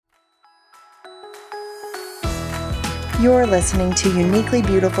You're listening to Uniquely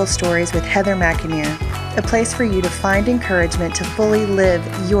Beautiful Stories with Heather McInerney, a place for you to find encouragement to fully live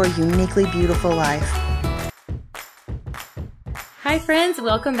your uniquely beautiful life. Hi friends,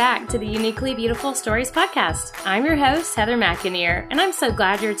 welcome back to the Uniquely Beautiful Stories podcast. I'm your host, Heather McInerney, and I'm so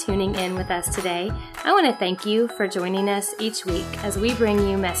glad you're tuning in with us today. I want to thank you for joining us each week as we bring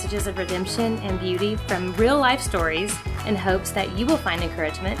you messages of redemption and beauty from real life stories in hopes that you will find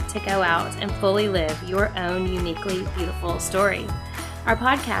encouragement to go out and fully live your own uniquely beautiful story. Our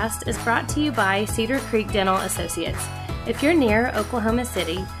podcast is brought to you by Cedar Creek Dental Associates. If you're near Oklahoma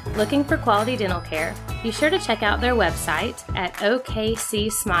City looking for quality dental care, be sure to check out their website at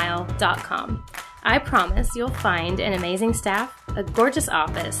okcsmile.com. I promise you'll find an amazing staff, a gorgeous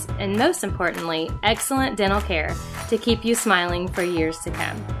office, and most importantly, excellent dental care to keep you smiling for years to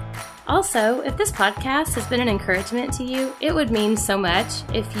come. Also, if this podcast has been an encouragement to you, it would mean so much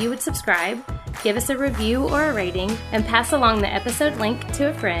if you would subscribe, give us a review or a rating, and pass along the episode link to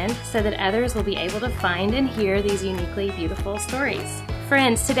a friend so that others will be able to find and hear these uniquely beautiful stories.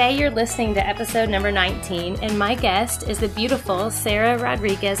 Friends, today you're listening to episode number 19, and my guest is the beautiful Sarah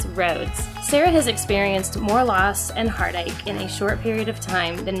Rodriguez Rhodes. Sarah has experienced more loss and heartache in a short period of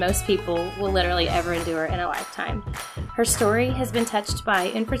time than most people will literally ever endure in a lifetime. Her story has been touched by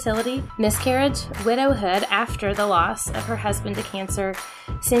infertility, miscarriage, widowhood after the loss of her husband to cancer,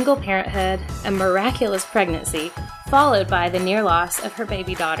 single parenthood, a miraculous pregnancy, followed by the near loss of her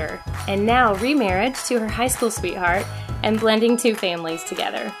baby daughter, and now remarriage to her high school sweetheart and blending two families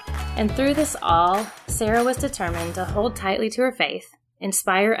together. And through this all, Sarah was determined to hold tightly to her faith,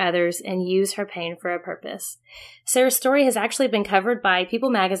 inspire others, and use her pain for a purpose. Sarah's story has actually been covered by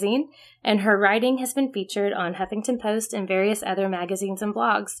People magazine, and her writing has been featured on Huffington Post and various other magazines and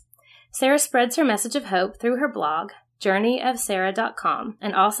blogs. Sarah spreads her message of hope through her blog, journeyofsarah.com,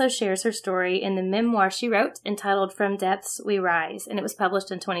 and also shares her story in the memoir she wrote entitled From Depths We Rise, and it was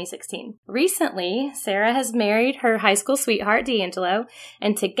published in 2016. Recently, Sarah has married her high school sweetheart, D'Angelo,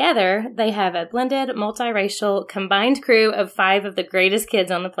 and together they have a blended, multiracial, combined crew of 5 of the greatest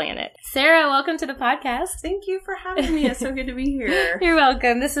kids on the planet. Sarah, welcome to the podcast. Thank you for having me. It's so good to be here. You're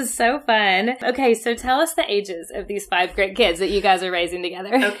welcome. This is so fun. Okay, so tell us the ages of these 5 great kids that you guys are raising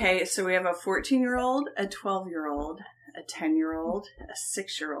together. Okay, so we have a 14-year-old, a 12-year-old, a 10-year-old, a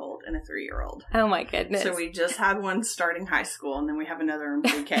 6-year-old, and a 3-year-old. Oh my goodness. So we just had one starting high school, and then we have another in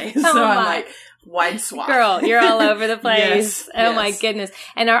pre-K. So I'm like, wide swath. Girl, you're all over the place. Yes. My goodness.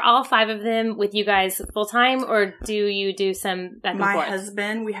 And are all 5 of them with you guys full-time, or do you do some back and forth? My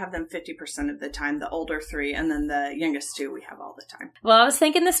husband, we have them 50% of the time, the older 3, and then the youngest 2 we have all the time. Well, I was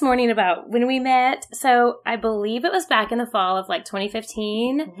thinking this morning about when we met. So I believe it was back in the fall of like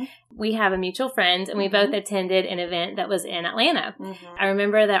 2015. Mm-hmm. We have a mutual friend, and we both attended an event that was in Atlanta. Mm-hmm. I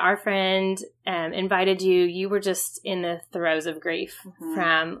remember that our friend invited you. You were just in the throes of grief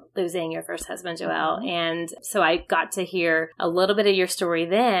from losing your first husband, Joel. And so I got to hear a little bit of your story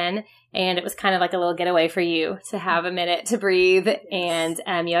then, and it was kind of like a little getaway for you to have a minute to breathe. And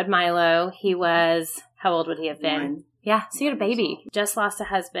you had Milo. He was, how old would he have been? 1. Yeah, so you had a baby. Just lost a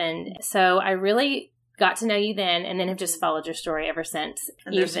husband. So I really got to know you then, and then have just followed your story ever since.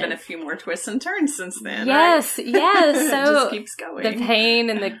 And there's been a few more twists and turns since then. Yes, right? yes. So it just keeps going. The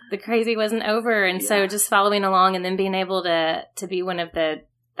pain and the crazy wasn't over, and so just following along, and then being able to be one of the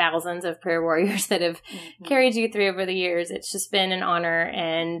thousands of prayer warriors that have carried you through over the years. It's just been an honor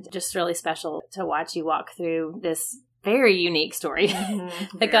and just really special to watch you walk through this very unique story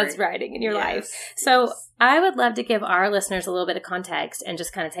that God's writing in your life. So I would love to give our listeners a little bit of context and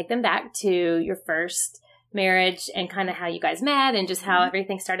just kind of take them back to your first marriage and kind of how you guys met and just how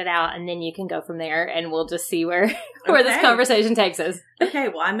everything started out. And then you can go from there, and we'll just see where this conversation takes us. Okay.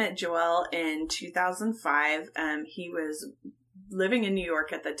 Well, I met Joel in 2005. He was living in New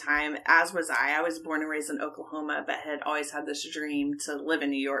York at the time, as was I. I was born and raised in Oklahoma, but had always had this dream to live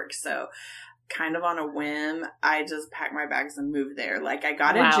in New York. So kind of on a whim, I just packed my bags and moved there. Like, I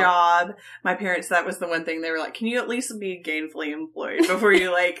got a job. My parents, that was the one thing. They were like, can you at least be gainfully employed before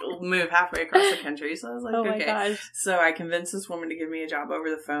you, like, move halfway across the country? So I was like, okay. My gosh. So I convinced this woman to give me a job over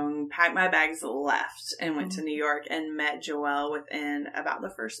the phone, packed my bags, left, and went to New York and met Joel within about the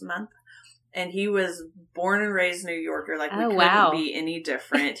first month. And he was born and raised New Yorker. Like, we couldn't be any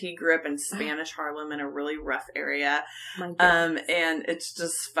different. He grew up in Spanish Harlem in a really rough area. And it's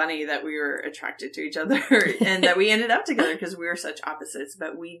just funny that we were attracted to each other and that we ended up together because we were such opposites.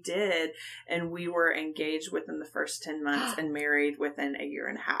 But we did. And we were engaged within the first 10 months and married within a year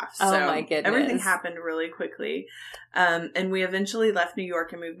and a half. So my goodness. Everything happened really quickly. And we eventually left New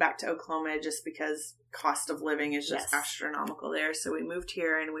York and moved back to Oklahoma just because cost of living is just astronomical there. So we moved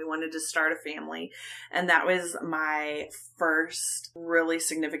here and we wanted to start a family. And that was my first really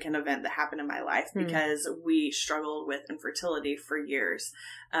significant event that happened in my life because we struggled with infertility for years.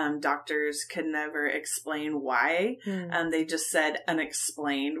 Doctors could never explain why. They just said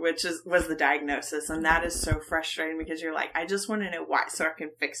unexplained, which was the diagnosis. And that is so frustrating because you're like, I just want to know why so I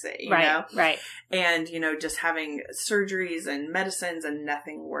can fix it, you know? Right. And, just having surgeries and medicines and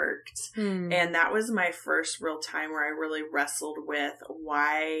nothing worked. And that was my first real time where I really wrestled with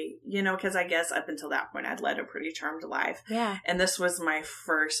why, because I guess up until that point I'd led a pretty charmed life. Yeah. And this was my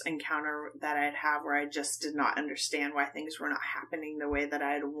first encounter that I'd have where I just did not understand why things were not happening the way that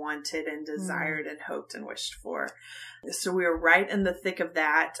I had wanted and desired and hoped and wished for. So we were right in the thick of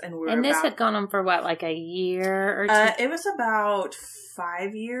that. And this had gone on for what, like a year or two? It was about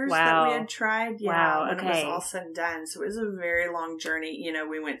 5 years that we had tried. Yeah, when it was all said and done. So it was a very long journey.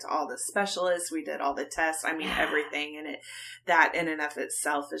 We went to all the specialists. We did all the tests. I mean, everything. And that in and of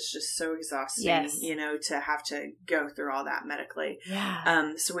itself is just so exhausting, to have to go through all that medically.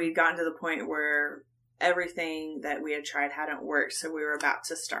 Yeah. So we'd gotten to the point where everything that we had tried hadn't worked. So we were about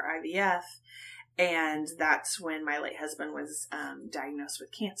to start IVF. And that's when my late husband was diagnosed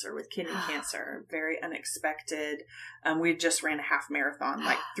with cancer, with kidney cancer. Very unexpected. We just ran a half marathon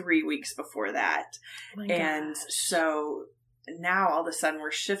like 3 weeks before that. Oh and so now all of a sudden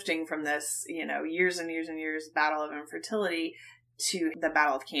we're shifting from this, years and years and years battle of infertility to the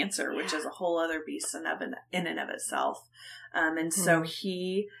battle of cancer, which is a whole other beast in and of itself. And so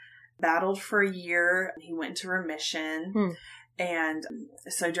he battled for a year. He went into remission. And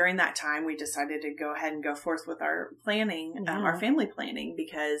so during that time, we decided to go ahead and go forth with our planning, our family planning,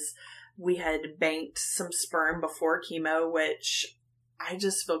 because we had banked some sperm before chemo, which I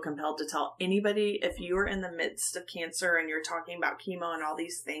just feel compelled to tell anybody, if you are in the midst of cancer and you're talking about chemo and all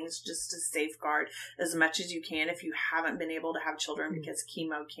these things, just to safeguard as much as you can if you haven't been able to have children, because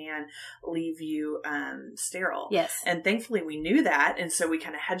chemo can leave you sterile. Yes. And thankfully we knew that. And so we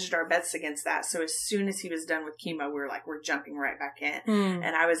kind of hedged our bets against that. So as soon as he was done with chemo, we were like, we're jumping right back in.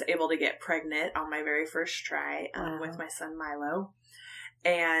 And I was able to get pregnant on my very first try with my son Milo.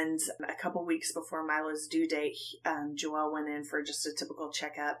 And a couple weeks before Milo's due date, Joelle went in for just a typical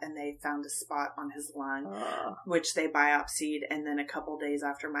checkup, and they found a spot on his lung, which they biopsied. And then a couple days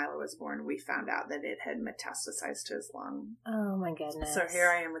after Milo was born, we found out that it had metastasized to his lung. Oh my goodness. So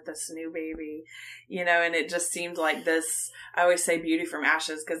here I am with this new baby, and it just seemed like this, I always say beauty from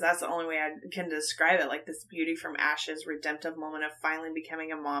ashes, because that's the only way I can describe it, like this beauty from ashes, redemptive moment of finally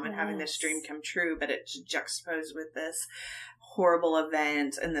becoming a mom and having this dream come true. But it's juxtaposed with this horrible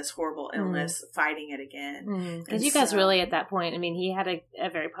event and this horrible illness, fighting it again. Because you guys really, at that point, I mean, he had a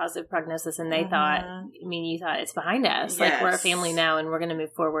very positive prognosis, and they thought, you thought it's behind us. Like, we're a family now, and we're going to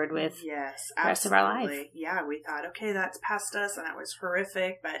move forward with the rest of our life. Yeah, we thought, okay, that's past us, and that was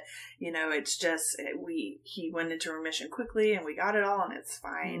horrific, but, it's just, he went into remission quickly, and we got it all, and it's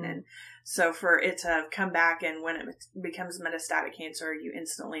fine. And so for it to have come back, and when it becomes metastatic cancer, you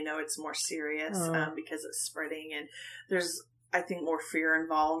instantly know it's more serious because it's spreading, and there's, I think, more fear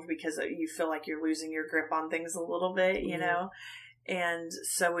involved because you feel like you're losing your grip on things a little bit, And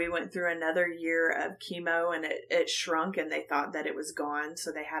so we went through another year of chemo, and it shrunk, and they thought that it was gone.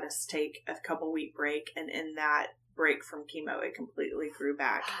 So they had us take a couple-week break, and in that break from chemo, it completely grew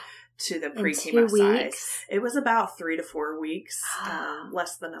back to the pre-chemo size. It was about 3 to 4 weeks,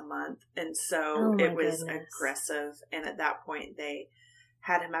 less than a month. And so it was aggressive. And at that point, they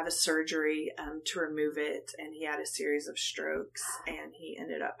had him have a surgery to remove it, and he had a series of strokes, and he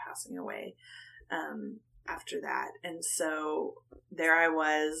ended up passing away after that. And so there I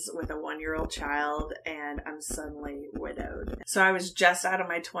was with a 1-year-old child, and I'm suddenly widowed. So I was just out of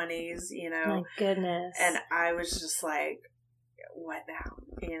my 20s, My goodness. And I was just like, what now?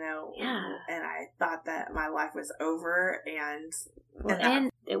 Yeah. And I thought that my life was over, and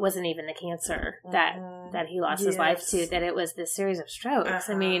it wasn't even the cancer that he lost his life to, that it was this series of strokes.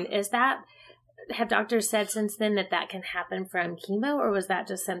 I mean, have doctors said since then that can happen from chemo, or was that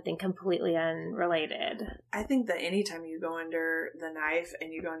just something completely unrelated? I think that anytime you go under the knife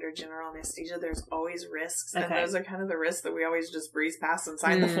and you go under general anesthesia, there's always risks. Okay. And those are kind of the risks that we always just breeze past and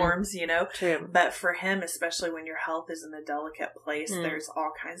sign the forms, True. But for him, especially when your health is in a delicate place, there's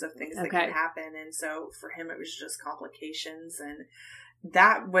all kinds of things that can happen. And so for him, it was just complications, and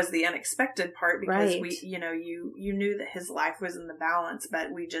that was the unexpected part because Right. we, you knew that his life was in the balance,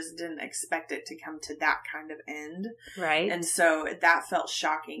 but we just didn't expect it to come to that kind of end. Right. And so that felt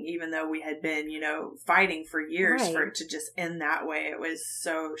shocking, even though we had been, fighting for years Right. for it to just end that way. It was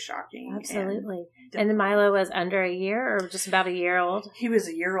so shocking. Absolutely. And Milo was under a year or just about a year old? He was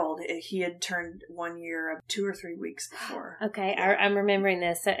a year old. He had turned 1 year 2 or 3 weeks before. Okay. Yeah. I'm remembering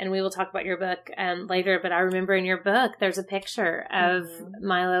this, and we will talk about your book later, but I remember in your book, there's a picture of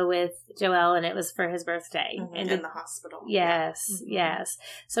Milo with Joel, and it was for his birthday. And in the hospital. Yes, yes.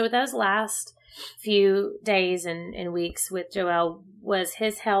 So with those last few days and weeks with Joel, was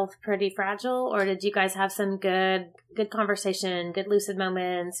his health pretty fragile, or did you guys have some good conversation, good lucid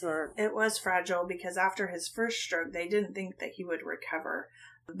moments? Or it was fragile because after his first stroke, they didn't think that he would recover.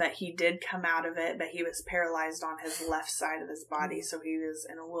 But he did come out of it, but he was paralyzed on his left side of his body. So he was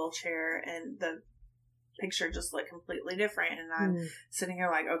in a wheelchair, and the picture just looked completely different. And I'm sitting here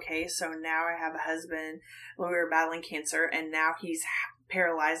like, okay, so now I have a husband. Well, we were battling cancer, and now he's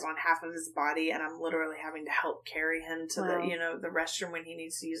paralyzed on half of his body, and I'm literally having to help carry him to the restroom when he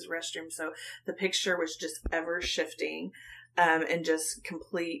needs to use the restroom. So the picture was just ever shifting, and just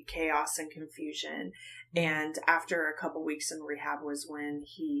complete chaos and confusion. And after a couple weeks in rehab was when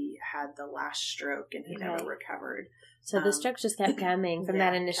he had the last stroke, and he never recovered. So the strokes just kept coming from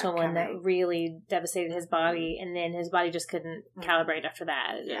that initial one that really devastated his body, and then his body just couldn't calibrate after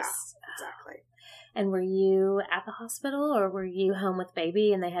that. Exactly. And were you at the hospital, or were you home with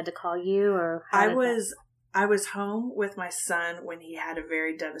baby and they had to call you? Or I was home with my son when he had a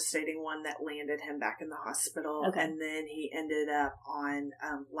very devastating one that landed him back in the hospital. Okay. And then he ended up on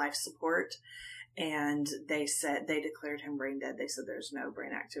life support. And they declared him brain dead. They said there's no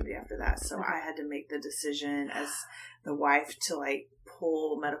brain activity after that. So I had to make the decision as the wife to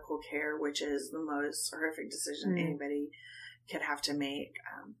pull medical care, which is the most horrific decision anybody could have to make.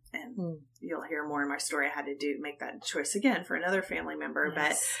 And you'll hear more in my story. I had to make that choice again for another family member,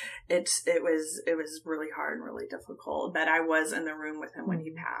 but it was really hard and really difficult. But I was in the room with him when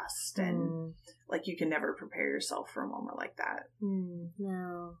he passed, and you can never prepare yourself for a moment like that.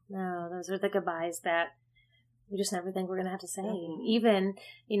 No, those are the goodbyes that we just never think we're going to have to say. Even,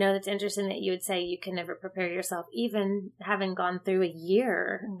 it's interesting that you would say you can never prepare yourself, even having gone through a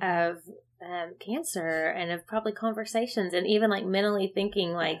year of cancer and of probably conversations, and even mentally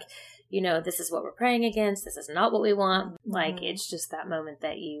thinking this is what we're praying against. This is not what we want. It's just that moment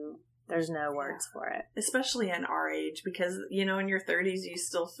that there's no words for it. Especially in our age, because, in your 30s, you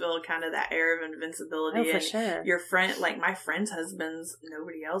still feel kind of that air of invincibility. Oh, for sure. Your friend, my friend's husbands,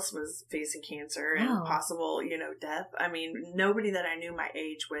 nobody else was facing cancer and possible, death. I mean, nobody that I knew my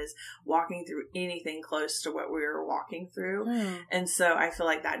age was walking through anything close to what we were walking through. And so I feel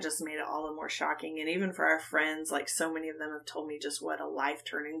like that just made it all the more shocking. And even for our friends, so many of them have told me just what a life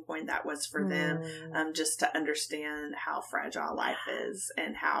turning point that was for them, just to understand how fragile life is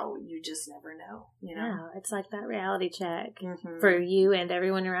and how you just never know, Yeah, it's like that reality check for you and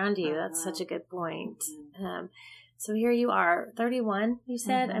everyone around you. That's such a good point. So here you are, 31, you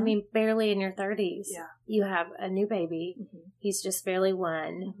said? I mean, barely in your 30s. Yeah. You have a new baby. He's just barely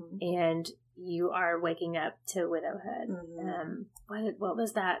 1, and you are waking up to widowhood. What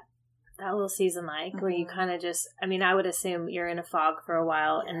was that little season like, where you kind of just, I would assume you're in a fog for a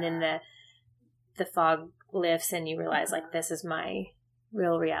while, and then the fog lifts and you realize, this is my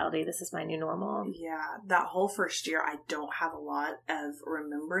real reality. This is my new normal. Yeah. That whole first year, I don't have a lot of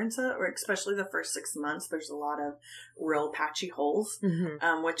remembrance of, or especially the first 6 months, there's a lot of real patchy holes,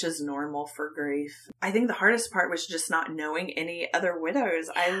 which is normal for grief. I think the hardest part was just not knowing any other widows.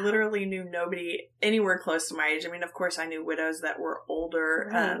 I literally knew nobody anywhere close to my age. Of course, I knew widows that were older,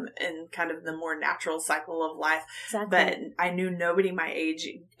 and kind of the more natural cycle of life, but I knew nobody my age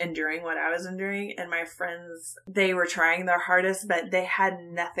enduring what I was enduring. And my friends, they were trying their hardest, but they had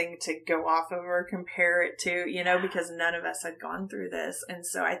nothing to go off of or compare it to, because none of us had gone through this. And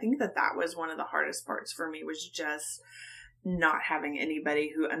so I think that was one of the hardest parts for me, was just not having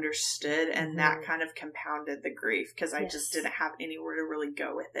anybody who understood, and that kind of compounded the grief, because I just didn't have anywhere to really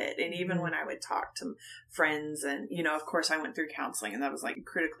go with it. And even when I would talk to friends, and, of course I went through counseling, and that was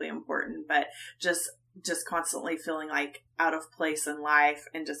critically important, but just constantly feeling out of place in life,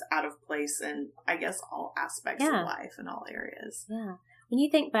 and just out of place in, I guess, all aspects of life and all areas. Yeah. When you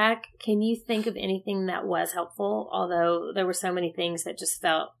think back, can you think of anything that was helpful? Although there were so many things that just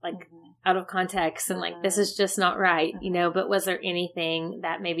felt out of context and this is just not right, but was there anything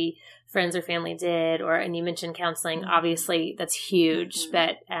that maybe friends or family did, and you mentioned counseling, obviously that's huge,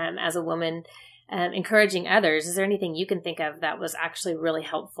 but as a woman encouraging others, is there anything you can think of that was actually really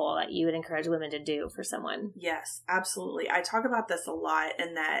helpful that you would encourage women to do for someone? Yes, absolutely. I talk about this a lot,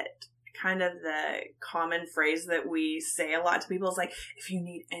 and that kind of the common phrase that we say a lot to people is like, if you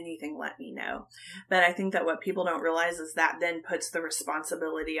need anything, let me know. But I think that what people don't realize is that then puts the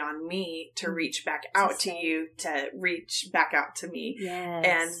responsibility on me to reach back out to you, to reach back out to me. Yes.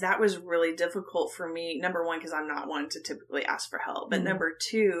 And that was really difficult for me. Number one, because I'm not one to typically ask for help. But number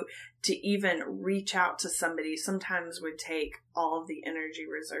two, to even reach out to somebody sometimes would take all of the energy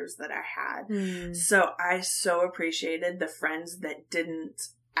reserves that I had. So I so appreciated the friends that didn't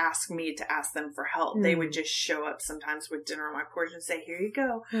ask me to ask them for help. They would just show up sometimes with dinner on my porch and say, here you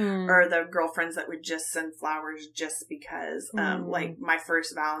go. Or the girlfriends that would just send flowers just because, like my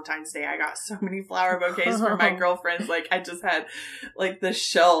first Valentine's Day, I got so many flower bouquets for my girlfriends. Like I just had like the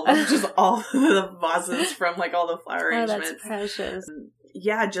shelf of just all the vases from like all the flower arrangements. That's precious.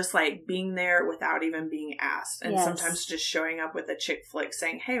 Yeah, just like being there without even being asked. And sometimes just showing up with a chick flick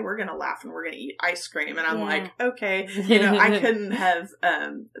saying, hey, we're going to laugh and we're going to eat ice cream. And I'm like, okay, I couldn't have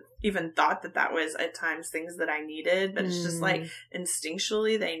even thought that that was at times things that I needed, but it's just like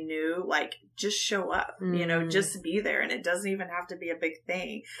instinctually they knew, like, just show up, just be there. And it doesn't even have to be a big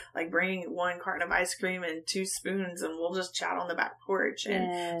thing, like bringing 1 carton of ice cream and 2 spoons and we'll just chat on the back porch.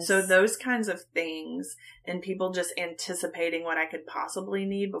 And so those kinds of things, and people just anticipating what I could possibly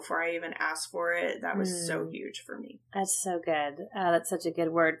need before I even asked for it, that was so huge for me. That's so good. That's such a good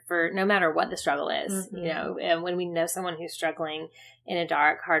word for no matter what the struggle is, and when we know someone who's struggling in a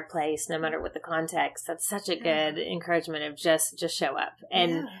dark, hard place, no matter what the context, that's such a good encouragement of just show up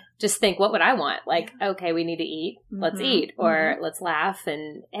and just think, what would I want? Like, okay, we need to eat. Let's eat, or let's laugh.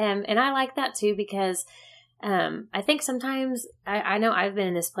 And I like that too, because I think sometimes I know I've been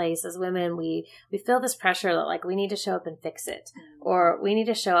in this place as women, we feel this pressure that like we need to show up and fix it, or we need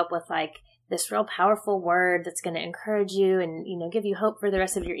to show up with like this real powerful word that's going to encourage you and, give you hope for the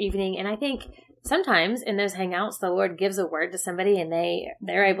rest of your evening. And I think sometimes in those hangouts, the Lord gives a word to somebody and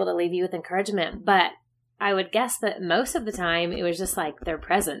they're able to leave you with encouragement. But I would guess that most of the time it was just like their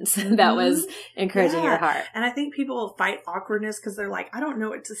presence that was encouraging your heart. And I think people fight awkwardness because they're like, I don't know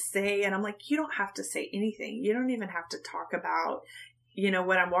what to say. And I'm like, you don't have to say anything. You don't even have to talk about,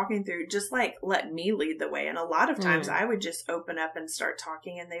 what I'm walking through. Just like, let me lead the way. And a lot of times I would just open up and start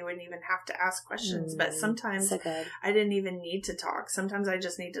talking and they wouldn't even have to ask questions. But sometimes I didn't even need to talk. Sometimes I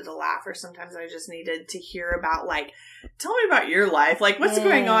just needed to laugh, or sometimes I just needed to hear about, like, tell me about your life. Like, what's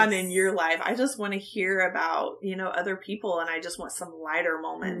going on in your life? I just want to hear about, other people. And I just want some lighter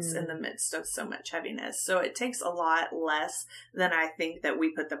moments in the midst of so much heaviness. So it takes a lot less than I think that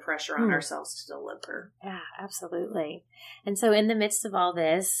we put the pressure on ourselves to deliver. Yeah, absolutely. And so in the midst of all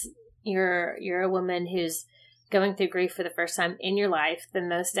this, you're a woman who's going through grief for the first time in your life, the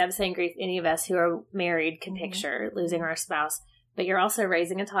most devastating grief any of us who are married can picture, losing our spouse. But you're also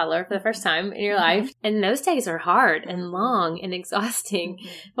raising a toddler for the first time in your life. And those days are hard and long and exhausting.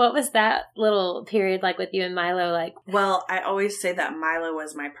 What was that little period like with you and Milo like? Well, I always say that Milo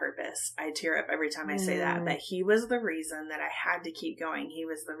was my purpose. I tear up every time I say that he was the reason that I had to keep going. He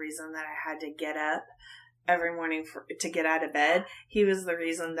was the reason that I had to get up every morning to get out of bed. He was the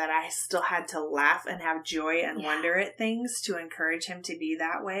reason that I still had to laugh and have joy and wonder at things, to encourage him to be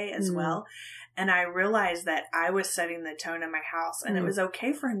that way as well. And I realized that I was setting the tone in my house, and it was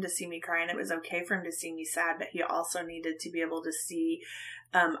okay for him to see me cry, and it was okay for him to see me sad, but he also needed to be able to see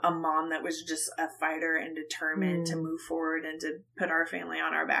a mom that was just a fighter and determined to move forward and to put our family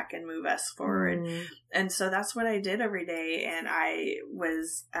on our back and move us forward. And so that's what I did every day. And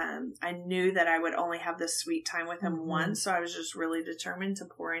I knew that I would only have this sweet time with him once. So I was just really determined to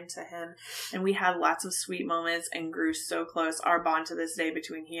pour into him. And we had lots of sweet moments and grew so close. Our bond to this day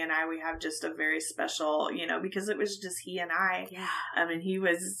between he and I, we have just a very special, because it was just he and I. Yeah. And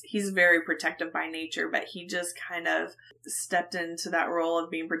he's very protective by nature, but he just kind of stepped into that role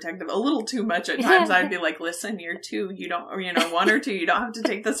of being protective a little too much at times. I'd be like, listen, you're 2, you don't, 1 or 2, you don't have to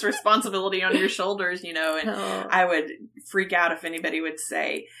take this responsibility on your shoulders, and I would freak out if anybody would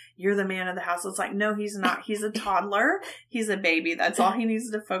say, you're the man of the house. It's like, no, he's not. He's a toddler. He's a baby. That's all he needs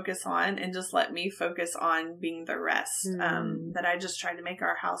to focus on, and just let me focus on being the rest. That I just tried to make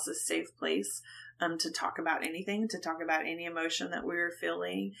our house a safe place to talk about anything, to talk about any emotion that we were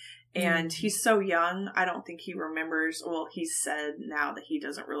feeling. And he's so young, I don't think he remembers. Well, he said now that he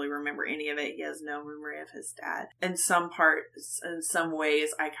doesn't really remember any of it. He has no memory of his dad. In some parts, in some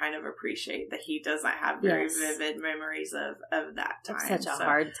ways, I kind of appreciate that he doesn't have very vivid memories of that time. It's such a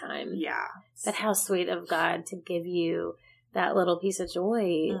hard time. Yeah. But how sweet of God to give you that little piece of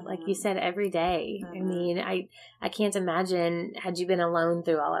joy, like you said, every day. I mean, I can't imagine, had you been alone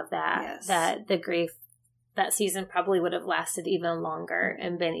through all of that, that the grief that season probably would have lasted even longer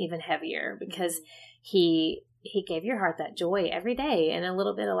and been even heavier, because he gave your heart that joy every day and a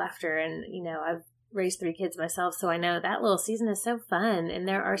little bit of laughter. And, you know, I've raised 3 kids myself, so I know that little season is so fun, and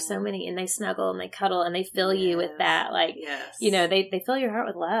there are so many, and they snuggle and they cuddle and they fill you with that, like, you know, they fill your heart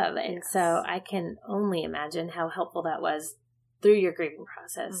with love. And so I can only imagine how helpful that was through your grieving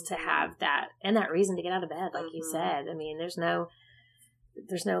process to have that, and that reason to get out of bed, like you said. I mean, there's no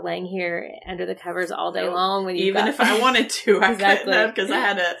laying here under the covers all day long. When even if I wanted to, I couldn't have, because I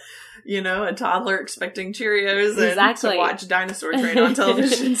had a toddler expecting Cheerios and to watch dinosaurs right on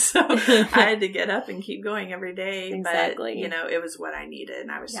television. So I had to get up and keep going every day. But, you know, it was what I needed.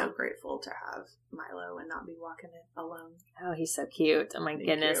 And I was so grateful to have Milo and not be walking it alone. Oh, he's so cute. Oh my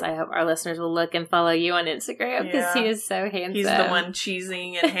goodness. I hope our listeners will look and follow you on Instagram, because he is so handsome. He's the one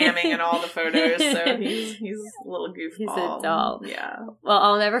cheesing and hamming in all the photos. So he's a little goofball. He's a doll. Yeah. Well,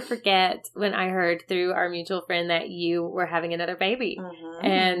 I'll never forget when I heard through our mutual friend that you were having another baby.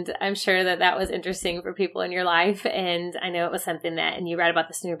 And I'm sure that was interesting for people in your life. And I know it was something that, and you write about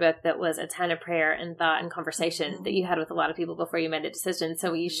this in your book, that was a ton of prayer and thought and conversation that you had with a lot of people before you made a decision.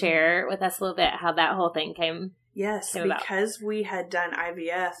 So will you share with us a little bit how that whole thing came? Yes, because we had done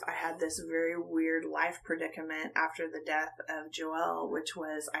IVF, I had this very weird life predicament after the death of Joelle, which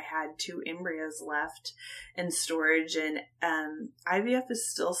was I had 2 embryos left in storage, and IVF is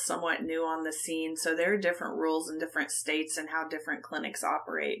still somewhat new on the scene, so there are different rules in different states and how different clinics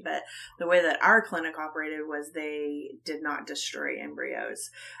operate. But the way that our clinic operated was they did not destroy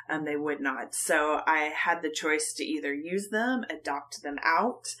embryos. They would not. So I had the choice to either use them, adopt them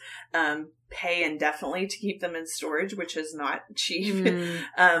out, pay indefinitely to keep them in storage, which is not cheap.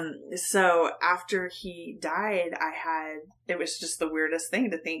 So after he died, it was just the weirdest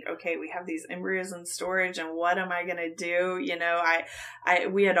thing to think, okay, we have these embryos in storage, and what am I going to do? You know,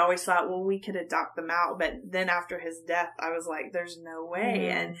 we had always thought, well, we could adopt them out. But then after his death, I was like, there's no way.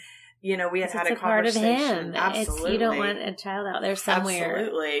 And, you know, we had a conversation. Part of him. Absolutely. You don't want a child out there somewhere.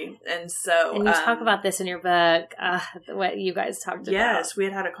 Absolutely. And so. And you talk about this in your book, what you guys talked about. Yes. We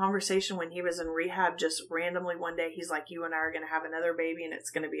had a conversation when he was in rehab, just randomly one day. He's like, you and I are going to have another baby, and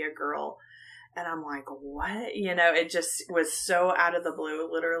it's going to be a girl. And I'm like, what? You know, it just was so out of the blue.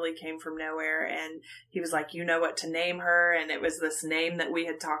 It literally came from nowhere. And he was like, you know what to name her. And it was this name that we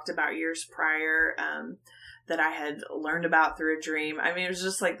had talked about years prior, that I had learned about through a dream. I mean, it was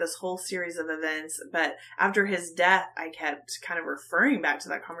just like this whole series of events. But after his death, I kept kind of referring back to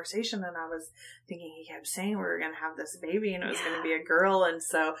that conversation, and I was thinking, he kept saying we were going to have this baby and it was going to be a girl. And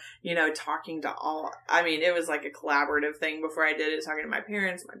so, you know, talking to it was like a collaborative thing before I did it, talking to my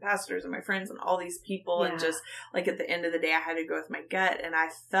parents, my pastors, and my friends, and all these people. And just like at the end of the day, I had to go with my gut. And I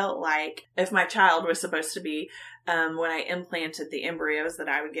felt like if my child was supposed to be, when I implanted the embryos, that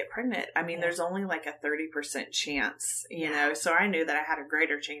I would get pregnant. I mean, there's only like a 30% chance, you know, so I knew that I had a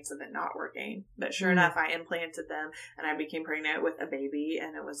greater chance of it not working. But sure enough, I implanted them, and I became pregnant with a baby,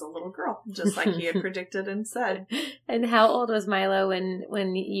 and it was a little girl, just like he had predicted and said. And how old was Milo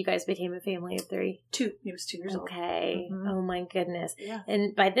when you guys became a family of 3? 2. He was 2 years old. Okay. Oh my goodness. Yeah.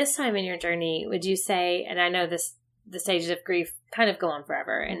 And by this time in your journey, would you say, and I know the stages of grief kind of go on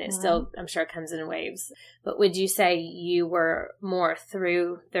forever, and it still, I'm sure, comes in waves. But would you say you were more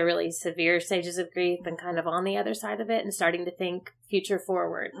through the really severe stages of grief and kind of on the other side of it and starting to think future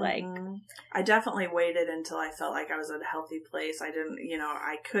forward? Like, I definitely waited until I felt like I was at a healthy place. I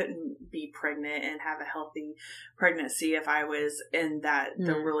couldn't be pregnant and have a healthy pregnancy if I was in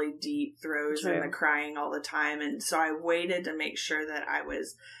the really deep throes and the crying all the time. And so I waited to make sure that I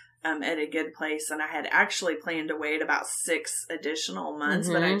was at a good place. And I had actually planned to wait about 6 additional months,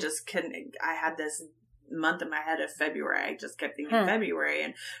 but I just couldn't. I had this month in my head of February. I just kept thinking February,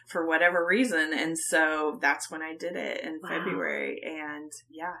 and for whatever reason. And so that's when I did it in February, and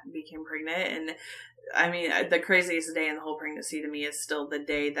became pregnant. And I mean, the craziest day in the whole pregnancy to me is still the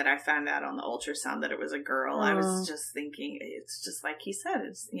day that I found out on the ultrasound that it was a girl. I was just thinking, it's just like he said,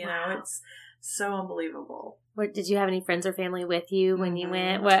 it's, you know, it's so unbelievable. Did you have any friends or family with you when you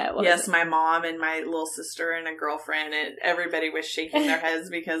went? What yes, my mom and my little sister and a girlfriend, and everybody was shaking their heads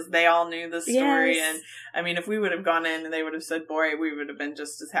because they all knew the story. Yes. And I mean, if we would have gone in and they would have said boy, we would have been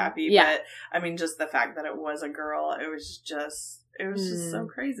just as happy. Yeah. But I mean, just the fact that it was a girl, it was just It was just so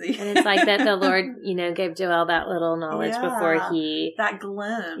crazy. And it's like that the Lord, gave Joelle that little knowledge before he... That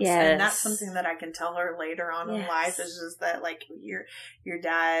glimpse. Yes. And that's something that I can tell her later on in life is just that, like, your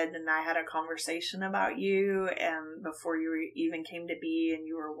dad and I had a conversation about you, and before you even came to be, and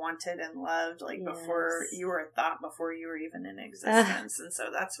you were wanted and loved, like, before you were a thought, before you were even in existence. And so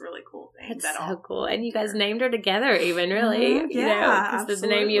that's a really cool thing. That's so cool. And you guys named her together even, really. That's the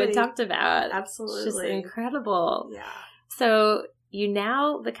name you had talked about. Absolutely. It's just incredible. Yeah. So you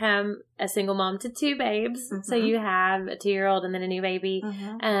now become a single mom to 2 babes. Mm-hmm. So you have a 2-year-old and then a new baby.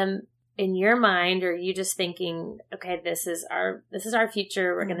 Mm-hmm. In your mind, are you just thinking, okay, this is our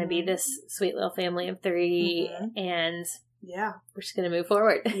future. We're going to be this sweet little family of 3 and we're just going to move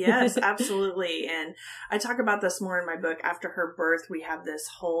forward. Yes, absolutely. And I talk about this more in my book. After her birth, we have this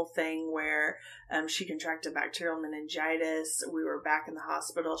whole thing where she contracted bacterial meningitis. We were back in the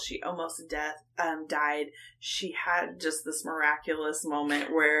hospital. She almost died. She had just this miraculous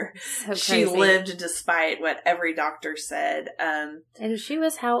moment where she lived despite what every doctor said. And she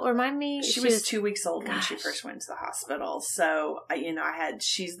was how? Remind me. She was 2 weeks old when she first went to the hospital. So,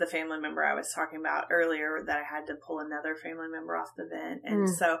 she's the family member I was talking about earlier that I had to pull another family member off the vent. And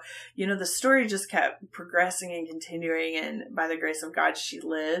so, the story just kept progressing and continuing. And by the grace of God, she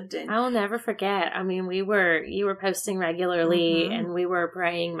lived. And I'll never forget. I mean, you were posting regularly and we were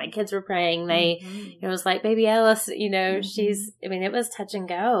praying. My kids were praying. It was like, baby Ellis, it was touch and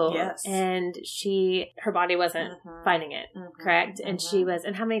go. Yes. And her body wasn't fighting it, correct? And she was,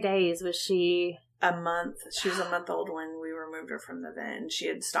 and how many days was she? A month. She was a month old when we removed her from the vent. She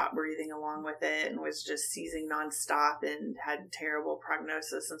had stopped breathing along with it and was just seizing nonstop and had terrible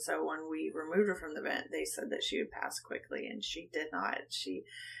prognosis. And so when we removed her from the vent, they said that she would pass quickly, and she did not. She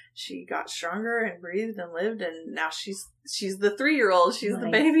got stronger and breathed and lived, and now she's the 3-year-old. She's the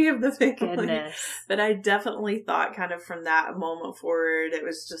baby of the family. Goodness. But I definitely thought kind of from that moment forward, it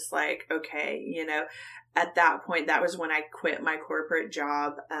was just like, okay, at that point, that was when I quit my corporate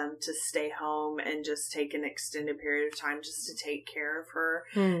job to stay home and just take an extended period of time just to take care of her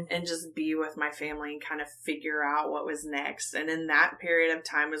and just be with my family and kind of figure out what was next. And in that period of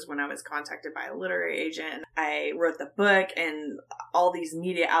time was when I was contacted by a literary agent. I wrote the book, and all these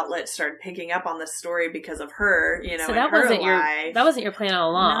media outlets started picking up on the story because of her, So that wasn't your plan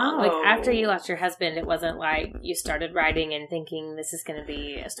all along. No. Like, after you lost your husband, it wasn't like you started writing and thinking this is going to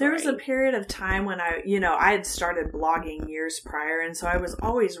be a story. There was a period of time when I had started blogging years prior, and so I was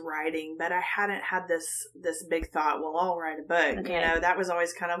always writing, but I hadn't had this big thought, well, I'll write a book. Okay. That was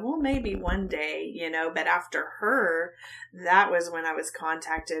always kind of, well, maybe one day, but after her, that was when I was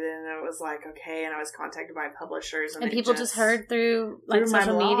contacted, and it was like, okay, and I was contacted by publishers. And people just heard through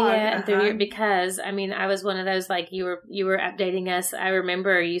social media and through because, I was one of those, like, you were updating us. I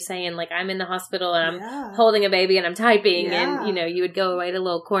remember you saying, like, I'm in the hospital and I'm holding a baby and I'm typing, and, you would go away to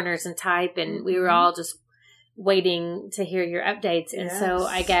little corners and type, and we were all just waiting to hear your updates. And so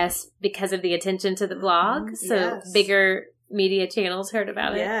I guess because of the attention to the blog, bigger media channels heard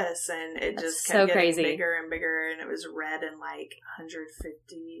about it. Yes, and it just kept getting bigger and bigger, and it was read in like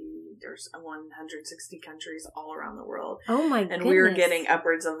 160 countries all around the world. Oh my goodness. And we were getting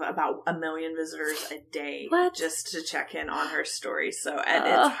upwards of about 1 million visitors a day just to check in on her story. So at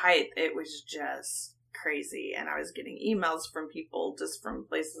its height, it was just crazy, and I was getting emails from people just from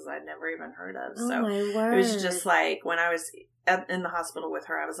places I'd never even heard of. So it was just like, when I was in the hospital with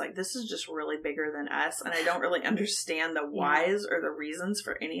her, I was like, this is just really bigger than us, and I don't really understand the whys or the reasons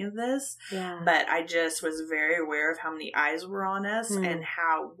for any of this. But I just was very aware of how many eyes were on us and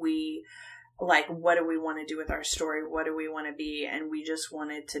how we, like, what do we want to do with our story? What do we want to be? And we just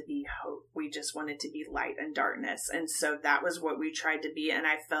wanted to be hope. We just wanted to be light and darkness. And so that was what we tried to be. And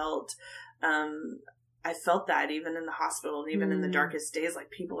I felt that even in the hospital, even in the darkest days, like,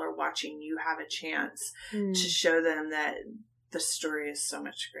 people are watching you have a chance to show them that the story is so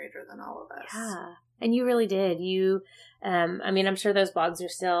much greater than all of us. Yeah. And you really did. I'm sure those blogs are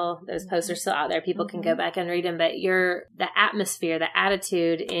still, those posts are still out there. People can go back and read them, but the atmosphere, the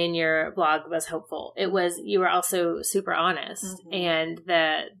attitude in your blog was hopeful. You were also super honest, and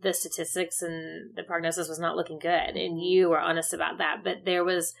the statistics and the prognosis was not looking good, and you were honest about that. But there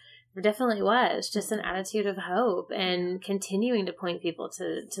definitely was just an attitude of hope and continuing to point people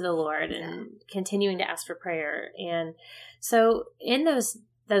to the Lord and continuing to ask for prayer. And so in those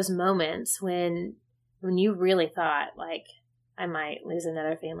moments when you really thought, like, I might lose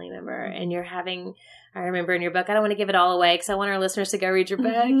another family member, and I remember in your book, I don't want to give it all away because I want our listeners to go read your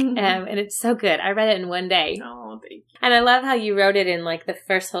book. And it's so good. I read it in one day. Oh, thank you. And I love how you wrote it in, like, the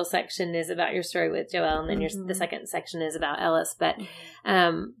first whole section is about your story with Joelle, and then the second section is about Ellis. But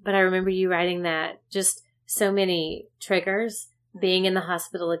I remember you writing that just so many triggers being in the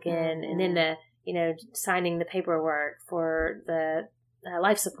hospital again, and then the, signing the paperwork for the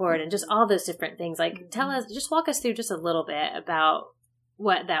life support and just all those different things. Like, just walk us through just a little bit about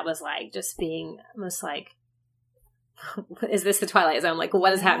what that was like, just being almost like, is this the Twilight Zone? Like,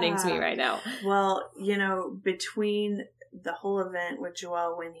 what is happening to me right now? Well, between the whole event with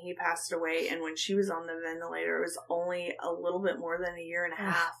Joelle when he passed away and when she was on the ventilator, it was only a little bit more than a year and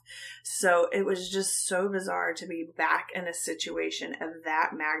a half. So it was just so bizarre to be back in a situation of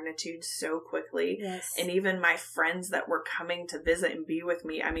that magnitude so quickly. Yes. And even my friends that were coming to visit and be with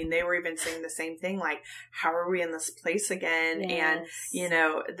me, I mean, they were even saying the same thing, like, how are we in this place again? Yes. And,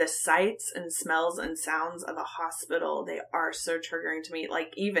 the sights and smells and sounds of a hospital, they are so triggering to me.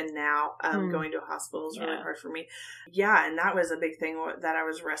 Like, even now, going to a hospital is really hard for me. Yeah. And that was a big thing that I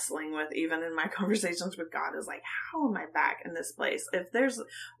was wrestling with, even in my conversations with God, is like, how am I back in this place? If there's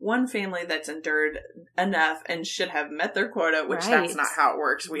one family that's endured enough and should have met their quota, which that's not how it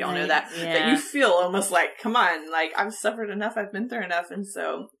works. We all know that. Yeah. That you feel almost like, come on, like, I've suffered enough. I've been through enough. And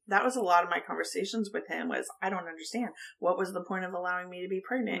so that was a lot of my conversations with him was, I don't understand. What was the point of allowing me to be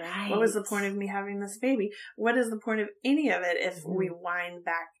pregnant? Right. What was the point of me having this baby? What is the point of any of it if we wind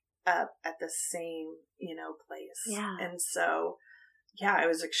back up at the same, place. Yeah. And so, it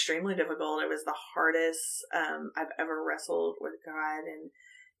was extremely difficult. It was the hardest I've ever wrestled with God. And,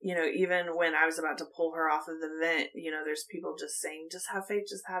 even when I was about to pull her off of the vent, there's people just saying, just have faith,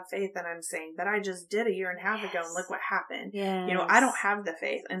 just have faith. And I'm saying, but I just did a year and a half ago and look what happened. Yes. I don't have the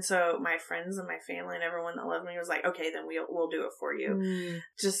faith. And so my friends and my family and everyone that loved me was like, okay, then we'll do it for you.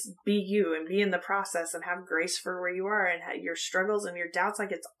 Just be you and be in the process and have grace for where you are and your struggles and your doubts.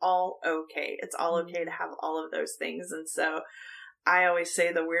 Like, it's all okay. It's all okay to have all of those things. And so I always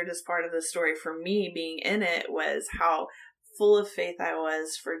say the weirdest part of the story for me being in it was how full of faith I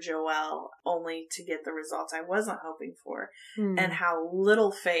was for Joelle, only to get the results I wasn't hoping for, and how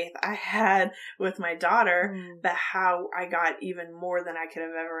little faith I had with my daughter, but how I got even more than I could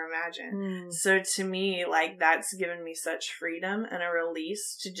have ever imagined. So to me, like, that's given me such freedom and a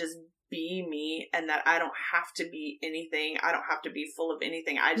release to just be me, and that I don't have to be anything. I don't have to be full of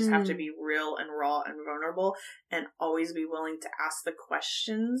anything. I just have to be real and raw and vulnerable, and always be willing to ask the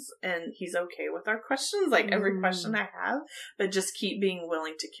questions. And he's okay with our questions, like every question I have, but just keep being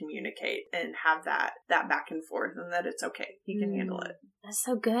willing to communicate and have that back and forth, and that it's okay. He can handle it. That's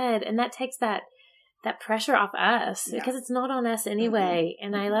so good. And that takes that pressure off us because it's not on us anyway.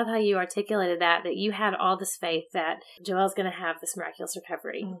 And I love how you articulated that you had all this faith that Joelle's going to have this miraculous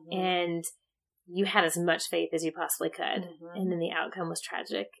recovery, and you had as much faith as you possibly could. And then the outcome was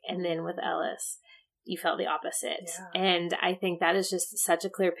tragic. And then with Ellis, you felt the opposite. And I think that is just such a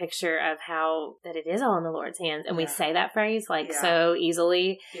clear picture of how that it is all in the Lord's hands. And we say that phrase like so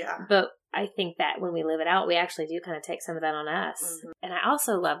easily, but I think that when we live it out, we actually do kind of take some of that on us. And I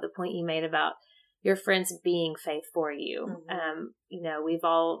also love the point you made about your friends being faith for you. We've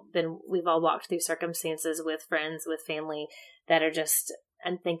all walked through circumstances with friends, with family that are just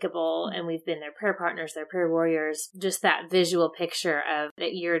unthinkable, and we've been their prayer partners, their prayer warriors. Just that visual picture of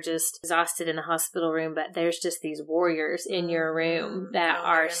that you're just exhausted in the hospital room, but there's just these warriors in your room that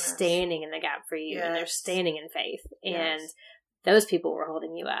are standing in the gap for you, and they're standing in faith. And those people were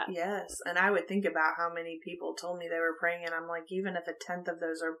holding you up. Yes. And I would think about how many people told me they were praying, and I'm like, even if 1/10 of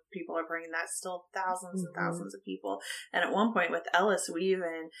those people are praying, that's still thousands and thousands of people. And at one point with Ellis, we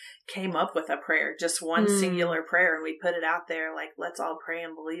even came up with a prayer, just one singular prayer, and we put it out there like, let's all pray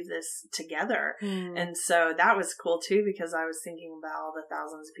and believe this together. And so that was cool too, because I was thinking about all the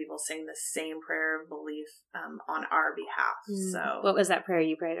thousands of people saying the same prayer of belief on our behalf. So what was that prayer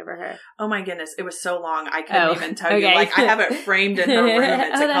you prayed over her? Oh my goodness, it was so long I couldn't even tell you. Like, I have it framed in her room.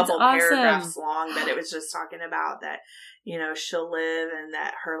 It's a couple paragraphs long, but it was just talking about that, she'll live, and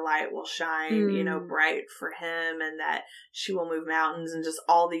that her light will shine, bright for him, and that she will move mountains, and just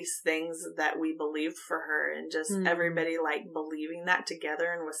all these things that we believed for her, and just everybody like believing that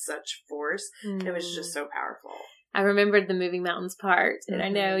together and with such force. It was just so powerful. I remembered the moving mountains part, and I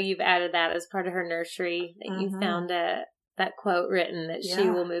know you've added that as part of her nursery, that you found that quote written, that she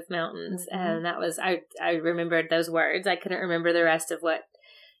will move mountains. And that was, I remembered those words. I couldn't remember the rest of what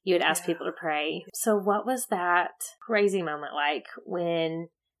you had asked people to pray. So what was that crazy moment like when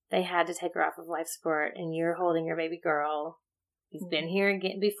they had to take her off of life support and you're holding your baby girl? You've been here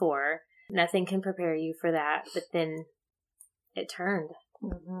again before. Nothing can prepare you for that. But then it turned.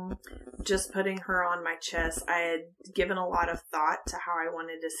 Mm-hmm. Just putting her on my chest, I had given a lot of thought to how I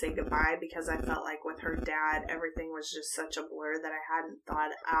wanted to say goodbye, because I felt like with her dad, everything was just such a blur that I hadn't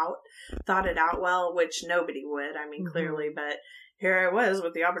thought it out well, which nobody would. I mean, clearly, but here I was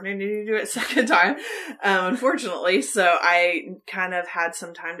with the opportunity to do it second time, unfortunately. So I kind of had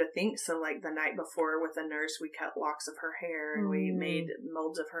some time to think. So like the night before with a nurse, we cut locks of her hair and we made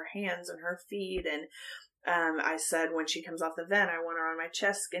molds of her hands and her feet. And I said, when she comes off the vent, I want her on my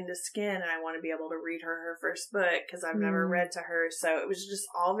chest, skin to skin, and I want to be able to read her first book, because I've never read to her. So it was just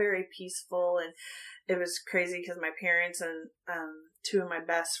all very peaceful, and it was crazy because my parents and two of my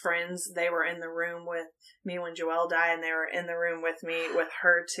best friends, they were in the room with me when Joelle died, and they were in the room with me with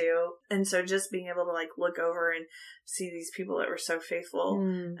her too. And so just being able to like look over and see these people that were so faithful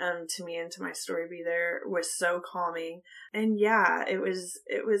to me and to my story be there was so calming. And yeah, it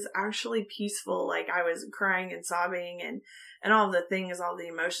was actually peaceful. Like I was crying and sobbing and all the things, all the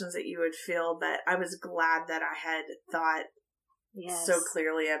emotions that you would feel, but I was glad that I had thought so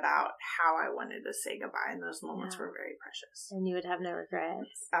clearly about how I wanted to say goodbye, and those moments were very precious. And you would have no regrets.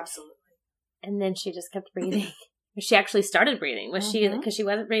 Absolutely. And then she just kept breathing. She actually started breathing. Was she, because she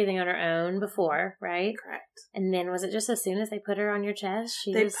wasn't breathing on her own before, right? Correct. And then was it just as soon as they put her on your chest?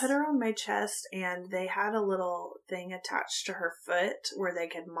 They put her on my chest, and they had a little thing attached to her foot where they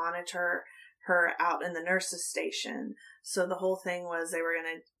could monitor her out in the nurse's station. So the whole thing was they were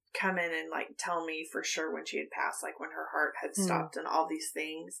going to come in and like tell me for sure when she had passed, like when her heart had stopped and all these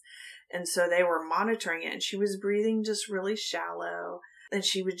things. And so they were monitoring it, and she was breathing just really shallow, and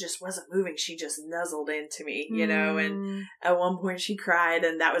she wasn't moving. She just nuzzled into me, you know, and at one point she cried,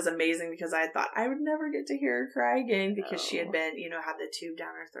 and that was amazing because I thought I would never get to hear her cry again because she had been, had the tube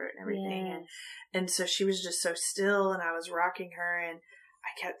down her throat and everything. And so she was just so still, and I was rocking her, and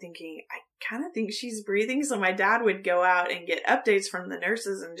I kept thinking, I kind of think she's breathing. So my dad would go out and get updates from the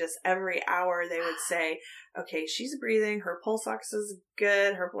nurses, and just every hour they would say, okay, she's breathing. Her pulse ox is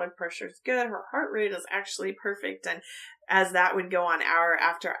good. Her blood pressure is good. Her heart rate is actually perfect. And as that would go on hour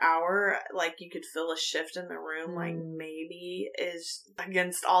after hour, like you could feel a shift in the room, like maybe is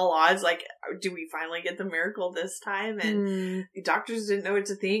against all odds. Like, do we finally get the miracle this time? And the doctors didn't know what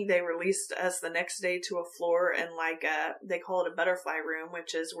to think. They released us the next day to a floor and like they call it a butterfly room,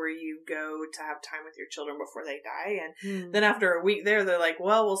 which is where you go to have time with your children before they die. And then after a week there, they're like,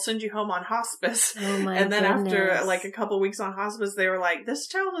 well, we'll send you home on hospice. And then after like a couple weeks on hospice, they were like, this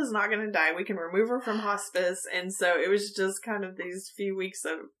child is not going to die. We can remove her from hospice. And so it was just kind of these few weeks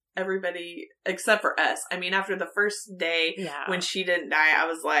of everybody except for us. I mean, after the first day when she didn't die, I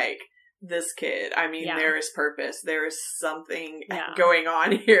was like, this kid, I mean, there is purpose. There is something going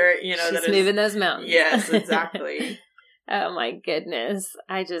on here, She's that moving those mountains. Yes, exactly. Oh my goodness.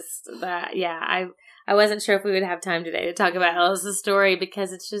 I wasn't sure if we would have time today to talk about Ellis's story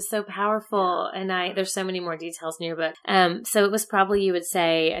because it's just so powerful, and there's so many more details in your book. So it was probably, you would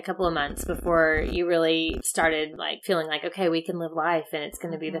say, a couple of months before you really started like feeling like, okay, we can live life and it's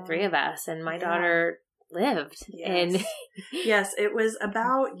going to be the three of us. And my daughter lived. Yes. And yes, it was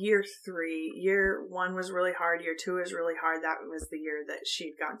about year 3. Year 1 was really hard. Year 2 was really hard. That was the year that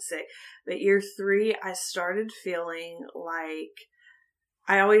she'd gone sick. But year 3, I started feeling like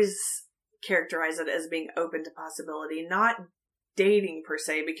I always characterize it as being open to possibility, not dating per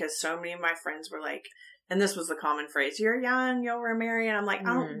se, because so many of my friends were like, and this was the common phrase, you're young, you'll remarry. And I'm like,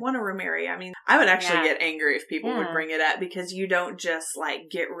 I don't want to remarry. I mean, I would actually get angry if people would bring it up, because you don't just like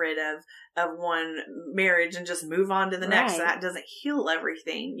get rid of one marriage and just move on to the next. That doesn't heal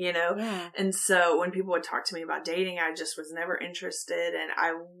everything, And so when people would talk to me about dating, I just was never interested. And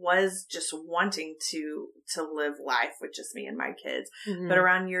I was just wanting to live life with just me and my kids. But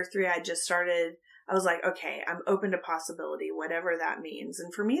around year 3, I was like, okay, I'm open to possibility, whatever that means.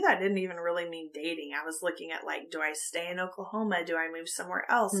 And for me, that didn't even really mean dating. I was looking at like, do I stay in Oklahoma? Do I move somewhere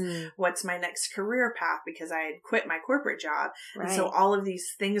else? What's my next career path? Because I had quit my corporate job. And so all of these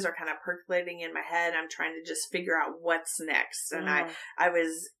things are kind of percolating in my head. I'm trying to just figure out what's next. And I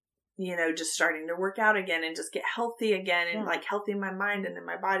was, just starting to work out again and just get healthy again and like healthy in my mind and in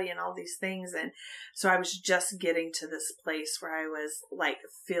my body and all these things. And so I was just getting to this place where I was like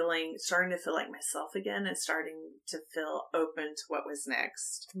starting to feel like myself again and starting to feel open to what was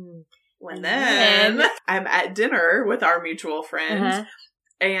next. When then I'm at dinner with our mutual friend.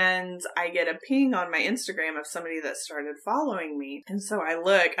 And I get a ping on my Instagram of somebody that started following me. And so I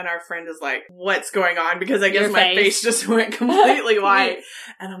look, and our friend is like, what's going on? Because I guess my face just went completely white.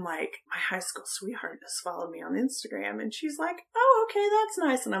 And I'm like, my high school sweetheart just followed me on Instagram. And she's like, oh, okay, that's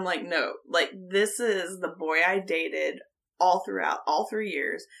nice. And I'm like, no, like, this is the boy I dated all throughout all 3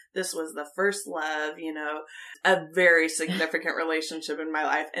 years. This was the first love, you know, a very significant relationship in my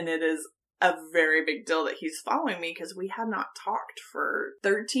life. And it is a very big deal that he's following me because we had not talked for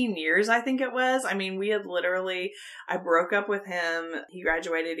 13 years, I think it was. I mean, we had literally, I broke up with him. He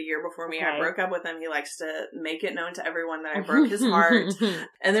graduated a year before me. Okay. I broke up with him. He likes to make it known to everyone that I broke his heart.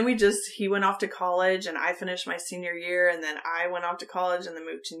 And then he went off to college and I finished my senior year and then I went off to college and then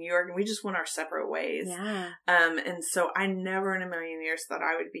moved to New York and we just went our separate ways. Yeah. And so I never in a million years thought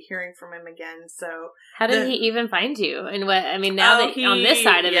I would be hearing from him again. So how did he even find you? And what, I mean, now that on this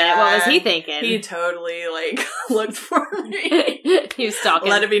side of it, what was he thinking? He totally looked for me. He was stalking.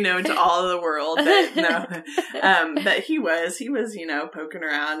 Let it be known to all of the world that no, but he was, you know, poking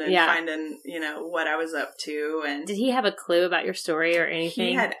around and finding, you know, what I was up to. And did he have a clue about your story or anything?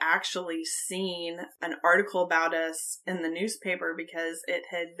 He had actually seen an article about us in the newspaper because it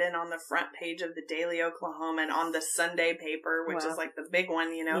had been on the front page of the Daily Oklahoman on the Sunday paper, which is like the big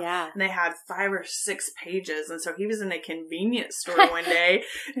one, you know. Yeah. And they had 5 or 6 pages, and so he was in a convenience store one day,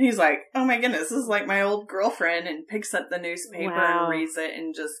 and he's like, "Oh my goodness, this is like my old girlfriend," and picks up the newspaper and reads it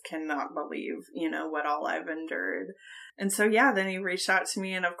and just cannot believe, you know, what all I've endured. And so, then he reached out to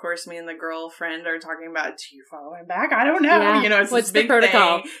me, and of course, me and the girlfriend are talking about, do you follow him back? I don't know. Yeah. You know, it's what's this big the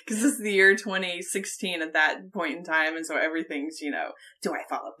protocol? Because this is the year 2016 at that point in time, and so everything's, you know, do I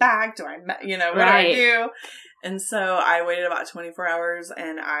follow back? Do I, you know, what do I do? And so I waited about 24 hours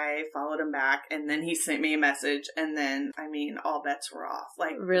and I followed him back, and then he sent me a message, and then, I mean, all bets were off.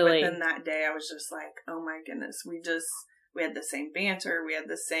 Like, really? Within that day, I was just like, oh my goodness, we had the same banter, we had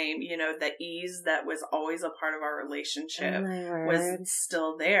the same, you know, the ease that was always a part of our relationship was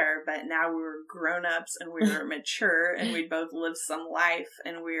still there, but now we were grown-ups and we were mature and we'd both lived some life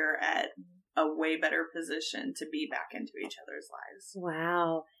and we were at a way better position to be back into each other's lives.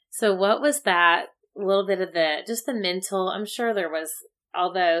 Wow. So what was that little bit of the mental, I'm sure there was,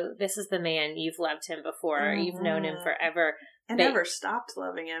 although this is the man, you've loved him before, you've known him forever. I never stopped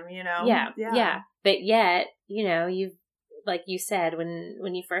loving him, you know? Yeah. But yet, you know, you've, like you said,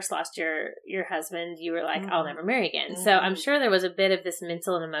 when you first lost your husband, you were like, I'll never marry again. So I'm sure there was a bit of this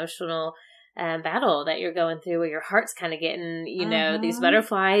mental and emotional battle that you're going through where your heart's kind of getting, you know, these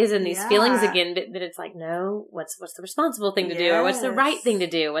butterflies and these feelings again, that it's like, no, what's the responsible thing to do, or what's the right thing to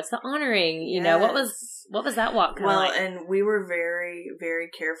do? What's the honoring? You know, what was that walk kind of like? Well, and we were very, very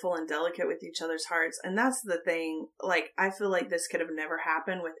careful and delicate with each other's hearts. And that's the thing. Like, I feel like this could have never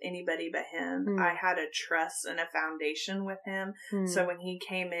happened with anybody but him. I had a trust and a foundation with him. So when he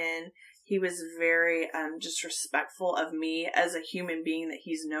came in, he was very just respectful of me as a human being that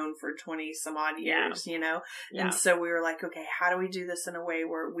he's known for 20 some odd years, you know? Yeah. And so we were like, okay, how do we do this in a way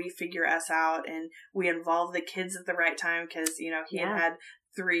where we figure us out and we involve the kids at the right time? Because, you know, he had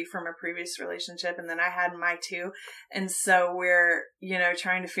 3 from a previous relationship and then I had my 2. And so we're, you know,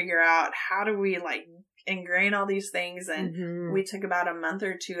 trying to figure out how do we like ingrain all these things, and we took about a month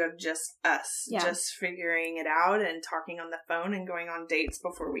or 2 of just us just figuring it out and talking on the phone and going on dates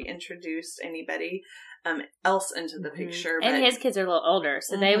before we introduced anybody else into the picture. And but, his kids are a little older,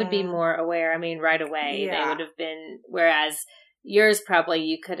 so they would be more aware. I mean, right away they would have been, whereas yours probably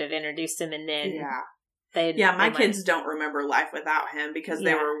you could have introduced him and then my kids don't remember life without him because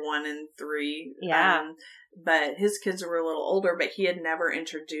they were 1 and 3. But his kids were a little older, but he had never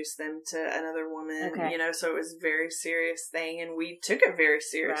introduced them to another woman, you know, so it was a very serious thing. And we took it very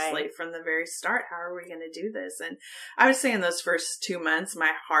seriously from the very start. How are we going to do this? And I would say in those first 2 months,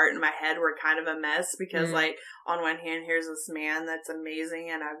 my heart and my head were kind of a mess because like on one hand, here's this man that's amazing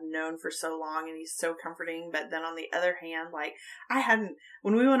and I've known for so long and he's so comforting. But then on the other hand, like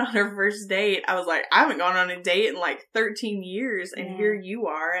when we went on our first date, I was like, I haven't gone on a date in like 13 years and here you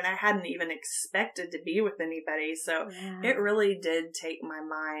are. And I hadn't even expected to be with anybody. So it really did take my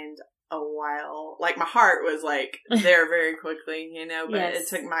mind a while. Like my heart was like there very quickly, you know, but it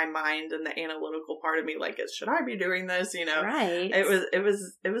took my mind and the analytical part of me like, should I be doing this? You know, it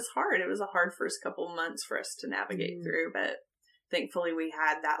was hard. It was a hard first couple months for us to navigate through, but thankfully we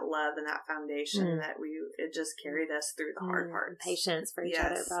had that love and that foundation that it just carried us through the hard parts. Patience for each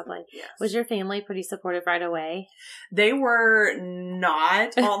other, probably. Yes. Was your family pretty supportive right away? They were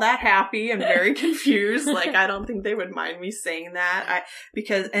not all that happy and very confused. Like, I don't think they would mind me saying that.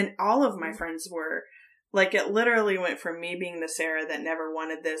 And all of my friends were. Like, it literally went from me being the Sarah that never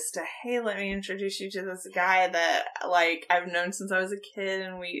wanted this to, hey, let me introduce you to this guy that, like, I've known since I was a kid,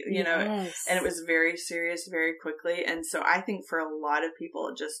 and we, you know, and it was very serious very quickly. And so I think for a lot of people,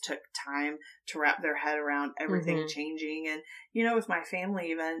 it just took time to wrap their head around everything Mm-hmm. changing. And, you know, with my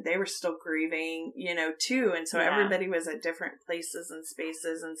family even, they were still grieving, you know, too. And so everybody was at different places and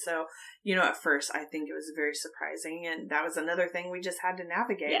spaces. And so, you know, at first I think it was very surprising. And that was another thing we just had to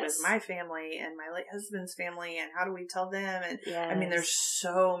navigate with my family and my late husband's family. And how do we tell them? And I mean, there's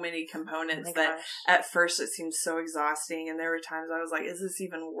so many components that at first it seemed so exhausting. And there were times I was like, is this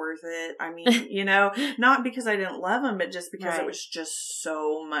even worth it? I mean, you know, not because I didn't love him, but just because it was just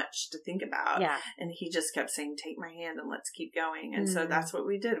so much to think about. Yeah. And he just kept saying, take my hand and let's keep going. And so that's what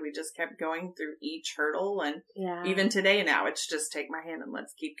we did. We just kept going through each hurdle. And even today now, it's just take my hand and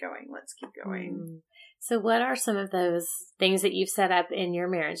let's keep going. Let's keep going. So what are some of those things that you've set up in your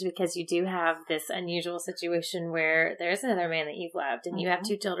marriage? Because you do have this unusual situation where there's another man that you've loved and you have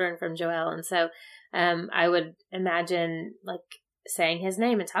 2 children from Joel. And so I would imagine like saying his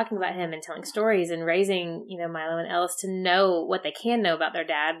name and talking about him and telling stories and raising, you know, Milo and Ellis to know what they can know about their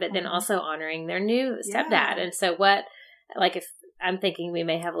dad, but then also honoring their new stepdad. And so what, like if I'm thinking we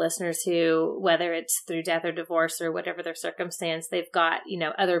may have listeners who, whether it's through death or divorce or whatever their circumstance, they've got, you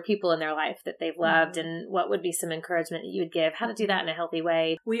know, other people in their life that they've loved, and what would be some encouragement that you would give, how to do that in a healthy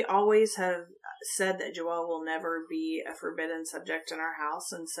way? We always have said that Joel will never be a forbidden subject in our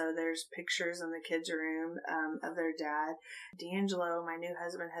house. And so there's pictures in the kids' room of their dad. D'Angelo, my new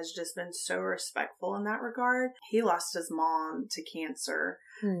husband, has just been so respectful in that regard. He lost his mom to cancer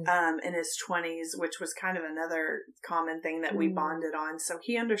in his 20s, which was kind of another common thing that we bonded on. So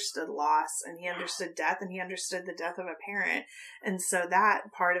he understood loss and he understood death and he understood the death of a parent. And so that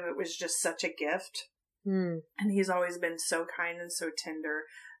part of it was just such a gift. And he's always been so kind and so tender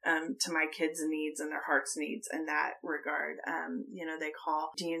to my kids' needs and their heart's needs in that regard. You know, they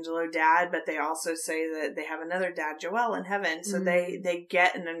call D'Angelo dad, but they also say that they have another dad, Joel, in heaven. So they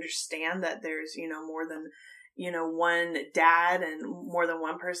get and understand that there's, you know, more than, you know, one dad and more than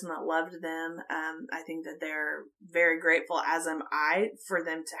one person that loved them. I think that they're very grateful, as am I, for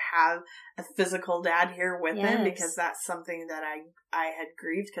them to have a physical dad here with them, because that's something that I had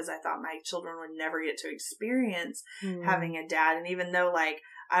grieved because I thought my children would never get to experience having a dad. And even though like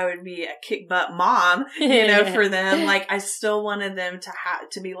I would be a kick butt mom, you know, for them, like I still wanted them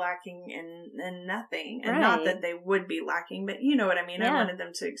to be lacking in nothing. And not that they would be lacking, but you know what I mean? I wanted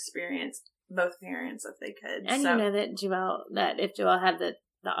them to experience both parents if they could. And you know that if Joel had the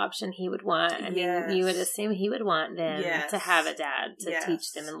option he would want, I mean, you would assume he would want them to have a dad to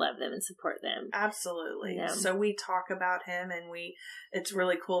teach them and love them and support them. Absolutely. Yeah. So we talk about him, and it's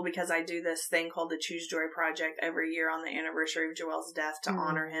really cool because I do this thing called the Choose Joy Project every year on the anniversary of Joel's death to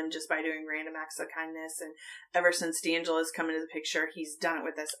honor him just by doing random acts of kindness. And ever since D'Angelo has come into the picture, he's done it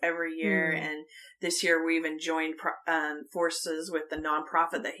with us every year. And this year we even joined forces with the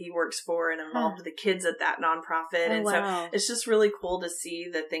nonprofit that he works for and involved the kids at that nonprofit. So it's just really cool to see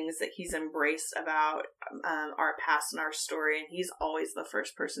the things that he's embraced about our past and our story. And he's always the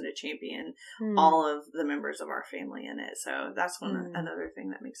first person to champion all of the members of our family in it. So that's another thing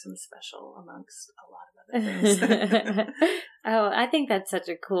that makes him special amongst a lot of other things. I think that's such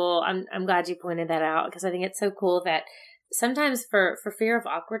a cool, I'm glad you pointed that out, because I think it's so cool that sometimes for fear of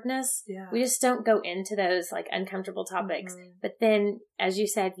awkwardness, we just don't go into those like uncomfortable topics. But then, as you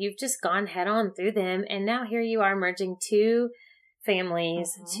said, you've just gone head on through them. And now here you are merging 2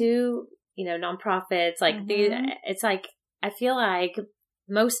 families, 2, you know, nonprofits. Like it's like, I feel like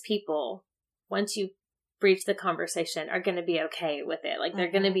most people, once you breach the conversation, are going to be okay with it. Like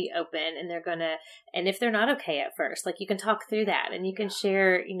they're going to be open, and they're going to, and if they're not okay at first, like you can talk through that and you can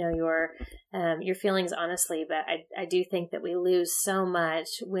share, you know, your feelings honestly. But I do think that we lose so much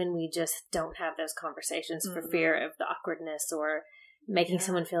when we just don't have those conversations for fear of the awkwardness or making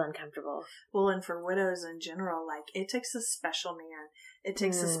someone feel uncomfortable. Well, and for widows in general, like it takes a special man. It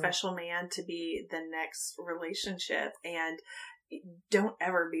takes a special man to be the next relationship, and don't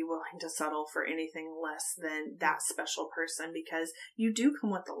ever be willing to settle for anything less than that special person, because you do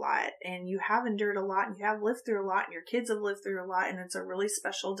come with a lot, and you have endured a lot, and you have lived through a lot, and your kids have lived through a lot, and it's a really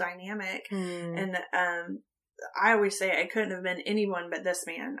special dynamic. And I always say I couldn't have been anyone but this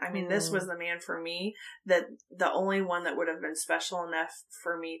man. I mean, this was the man for me, that the only one that would have been special enough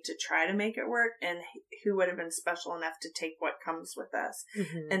for me to try to make it work, and who would have been special enough to take what comes with us.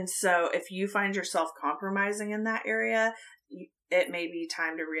 And so if you find yourself compromising in that area, it may be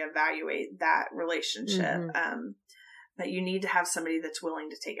time to reevaluate that relationship. But you need to have somebody that's willing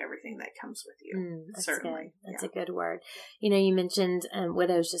to take everything that comes with you. Certainly. Good. That's a good word. You know, you mentioned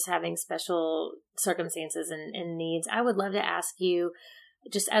widows just having special circumstances and needs. I would love to ask you,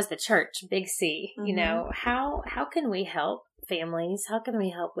 just as the church, Big C, you know, how can we help families? How can we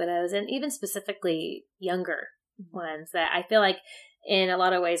help widows, and even specifically younger ones that I feel like in a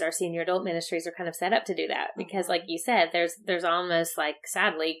lot of ways, our senior adult ministries are kind of set up to do that because, like you said, there's almost like,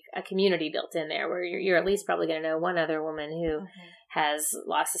 sadly, a community built in there where you're at least probably going to know one other woman who has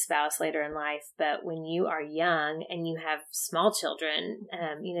lost a spouse later in life. But when you are young and you have small children,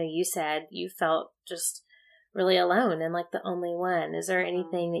 you said you felt just really alone and like the only one. Is there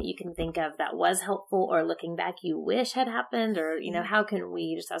anything that you can think of that was helpful, or looking back you wish had happened, or, how can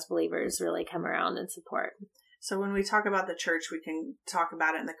we just as believers really come around and support? So when we talk about the church, we can talk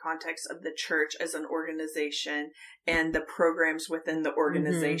about it in the context of the church as an organization and the programs within the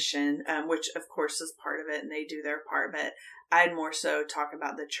organization, which of course is part of it, and they do their part. But I'd more so talk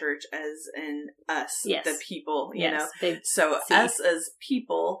about the church as in us, the people, you know. So us as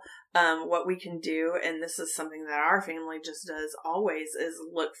people, what we can do, and this is something that our family just does always, is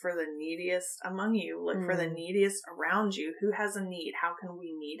look for the neediest among you. Look for the neediest around you. Who has a need? How can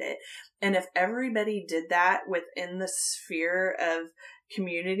we meet it? And if everybody did that within the sphere of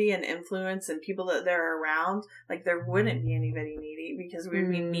community and influence and people that they're around, like, there wouldn't be anybody needy because we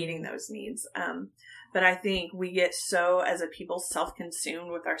would be meeting those needs. But I think we get so, as a people,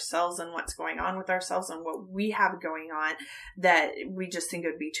 self-consumed with ourselves and what's going on with ourselves and what we have going on, that we just think it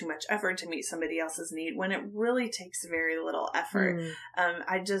would be too much effort to meet somebody else's need when it really takes very little effort.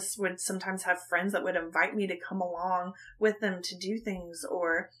 I just would sometimes have friends that would invite me to come along with them to do things,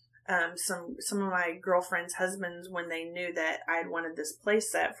 or some of my girlfriends' husbands, when they knew that I had wanted this play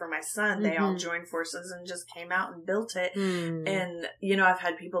set for my son, they all joined forces and just came out and built it. And, I've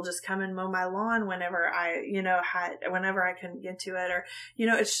had people just come and mow my lawn whenever I, whenever I couldn't get to it, or,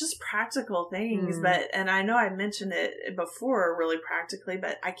 it's just practical things. And I know I mentioned it before really practically,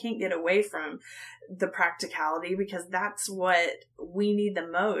 but I can't get away from the practicality, because that's what we need the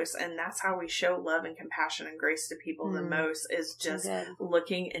most. And that's how we show love and compassion and grace to people the most, is just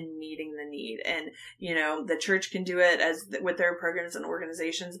looking and meeting the need. And, the church can do it with their programs and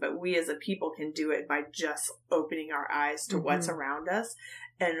organizations, but we as a people can do it by just opening our eyes to what's around us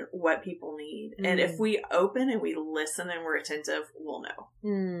and what people need. And if we open and we listen and we're attentive, we'll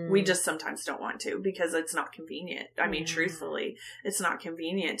know. We just sometimes don't want to, because it's not convenient. I mean, truthfully, it's not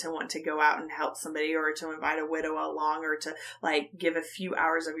convenient to want to go out and help somebody, or to invite a widow along, or to give a few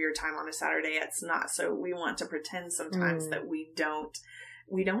hours of your time on a Saturday. It's not. So we want to pretend sometimes that we don't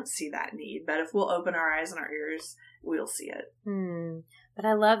see that need. But if we'll open our eyes and our ears, we'll see it. But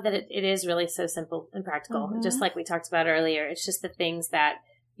I love that it is really so simple and practical. Just like we talked about earlier, it's just the things that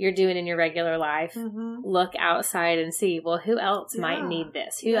you're doing in your regular life. Look outside and see, well, who else might need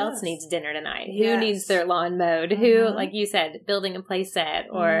this? Who else needs dinner tonight? Who needs their lawn mowed? Who, like you said, building a play set,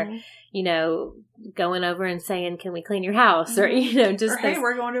 or, going over and saying, can we clean your house? Or, just, or, hey,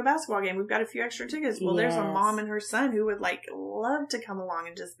 we're going to a basketball game. We've got a few extra tickets. Well, there's a mom and her son who would love to come along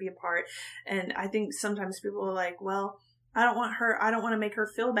and just be a part. And I think sometimes people are like, well, I don't want to make her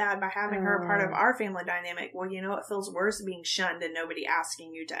feel bad by having her a part of our family dynamic. Well, it feels worse being shunned and nobody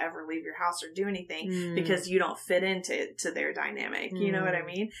asking you to ever leave your house or do anything because you don't fit into their dynamic. You know what I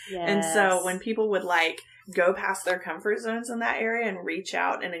mean? Yes. And so when people would go past their comfort zones in that area and reach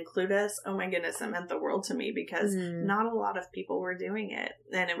out and include us, oh my goodness, it meant the world to me, because not a lot of people were doing it.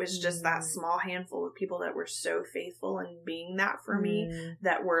 And it was just that small handful of people that were so faithful in being that for me,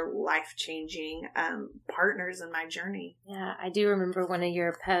 that were life-changing partners in my journey. Yeah, I do remember one of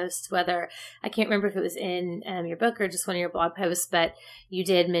your posts, whether, I can't remember if it was in your book or just one of your blog posts, but you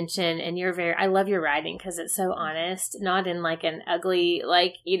did mention, and I love your writing because it's so honest, not in an ugly,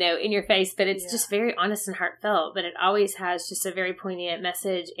 in your face, but it's just very honest and heartfelt, but it always has just a very poignant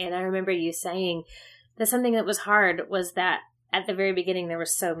message. And I remember you saying that something that was hard was that at the very beginning there were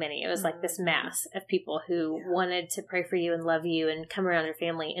so many. It was like this mass of people who wanted to pray for you and love you and come around your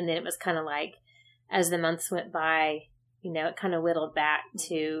family. And then it was kind of as the months went by, it kind of whittled back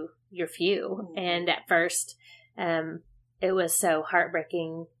to your few. And at first, it was so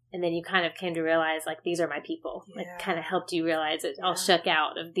heartbreaking. And then you kind of came to realize, these are my people. It kind of helped you realize it all shook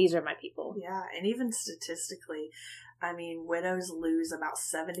out of, these are my people. Yeah. And even statistically, I mean, widows lose about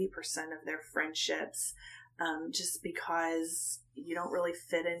 70% of their friendships, just because you don't really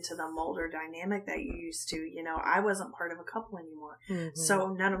fit into the mold or dynamic that you used to. I wasn't part of a couple anymore. So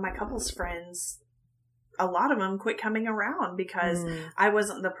none of my couple's friends, a lot of them quit coming around because I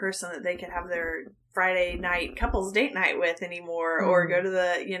wasn't the person that they could have their Friday night couples date night with anymore, or go to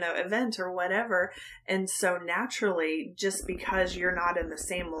the, event or whatever. And so naturally, just because you're not in the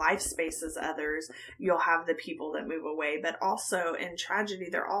same life space as others, you'll have the people that move away. But also in tragedy,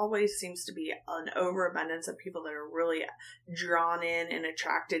 there always seems to be an overabundance of people that are really drawn in and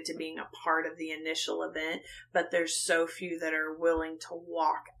attracted to being a part of the initial event. But there's so few that are willing to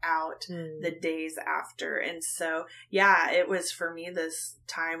walk out the days after. And so, yeah, it was for me this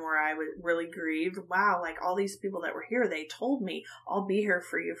time where I was really grieved. Wow, like all these people that were here, they told me, I'll be here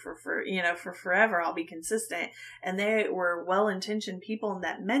for you for forever. I'll be consistent. And they were well-intentioned people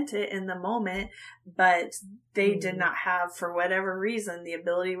that meant it in the moment, but they did not have, for whatever reason, the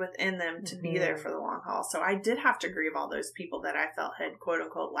ability within them to be there for the long haul. So I did have to grieve all those people that I felt had quote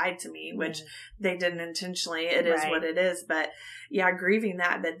unquote lied to me, which they didn't intentionally. It is what it is. But yeah, grieving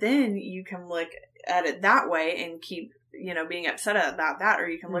that. But then you can look at it that way and keep, being upset about that, or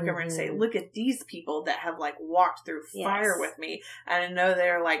you can look over and say, look at these people that have like walked through fire with me. And I know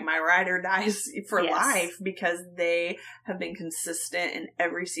they're like my ride or dies for life, because they have been consistent in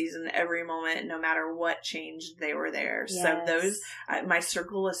every season, every moment, no matter what changed, they were there. So those, my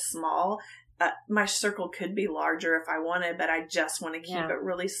circle is small. My circle could be larger if I wanted, but I just want to keep it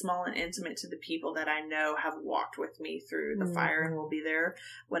really small and intimate to the people that I know have walked with me through the fire and will be there,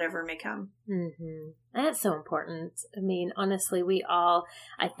 whatever may come. That's so important. I mean, honestly, we all,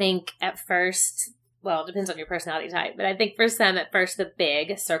 I think at first, well, it depends on your personality type, but I think for some at first the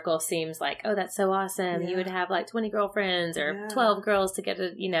big circle seems like, oh, that's so awesome. You would have like 20 girlfriends or 12 girls to get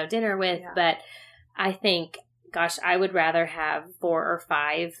to, dinner with. But I think, gosh, I would rather have 4 or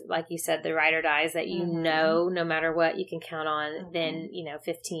 5, like you said, the ride or dies that no matter what you can count on, than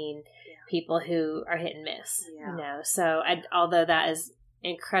 15 people who are hit and miss. So although that is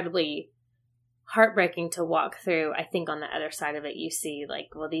incredibly heartbreaking to walk through, I think on the other side of it, you see like,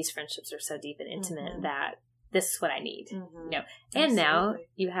 well, these friendships are so deep and intimate that this is what I need. And now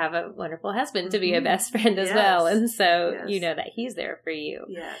you have a wonderful husband to be a best friend as well, and so you know that he's there for you.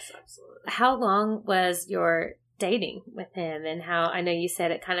 Yes, absolutely. How long was your dating with him, and how, I know you said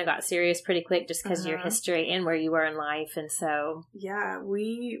it kind of got serious pretty quick just because of your history and where you were in life, and so. Yeah,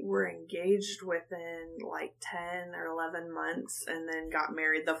 we were engaged within like 10 or 11 months and then got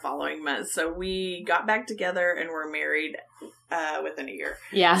married the following month. So we got back together and were married within a year.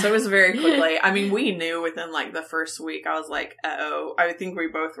 Yeah. So it was very quickly. I mean, we knew within like the first week, I was like, uh-oh. I think we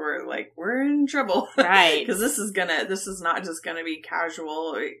both were like, we're in trouble. Right. Because this is not just going to be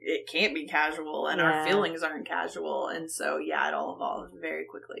casual. It can't be casual, and our feelings aren't casual. And so, yeah, it all evolved very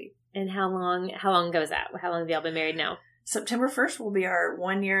quickly. And how long ago was that? How long have y'all been married now? September 1st will be our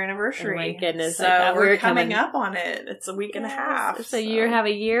 1-year anniversary. Oh my goodness. So we're coming up on it. It's a week and a half. So you have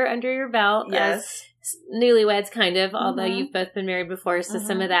a year under your belt. Yes. Newlyweds, kind of, although you've both been married before, so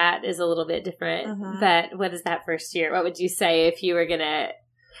some of that is a little bit different. But what is that first year? What would you say if you were going to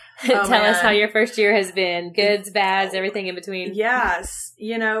tell us how your first year has been? Goods, bads, everything in between? Yes.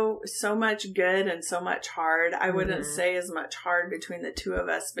 So much good and so much hard. I wouldn't say as much hard between the two of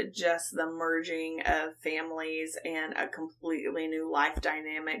us, but just the merging of families and a completely new life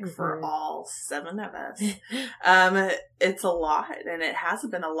dynamic for all 7 of us. It's a lot, and it has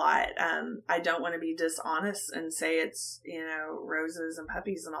been a lot. I don't want to be dishonest and say it's, roses and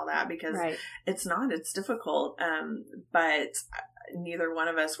puppies and all that, because it's not. It's difficult. But neither one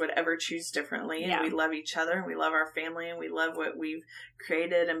of us would ever choose differently, and we love each other, and we love our family, and we love what we've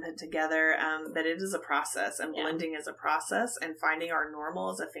created and put together. But it is a process, and blending is a process, and finding our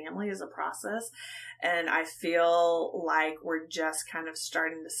normal as a family is a process. And I feel like we're just kind of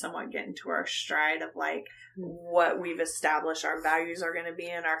starting to somewhat get into our stride of like what we've established our values are going to be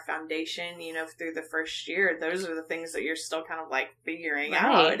in our foundation, through the first year. Those are the things that you're still kind of like figuring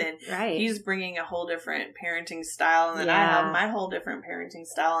out. And he's bringing a whole different parenting style, and then I have my whole different parenting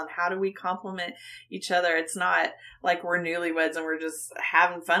style. And how do we complement each other? It's not like we're newlyweds and we're just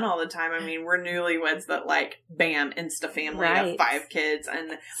having fun all the time. I mean, we're newlyweds that like, bam, insta family of 5 kids,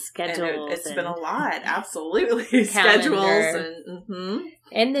 and schedules. It's been a lot. Absolutely. Schedules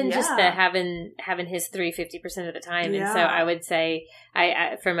and then just the having his 50% of the time. And so I would say,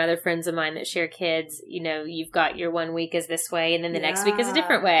 I from other friends of mine that share kids, you've got your 1 week is this way, and then the next week is a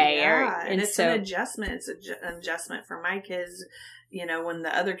different way. And it's an adjustment. It's an adjustment for my kids. When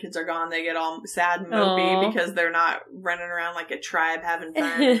the other kids are gone, they get all sad and mopey because they're not running around like a tribe having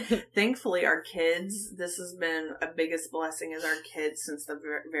fun. Thankfully, our kids, this has been a biggest blessing, is our kids, since the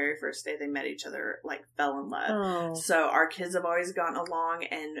very first day they met each other, like fell in love. So our kids have always gotten along,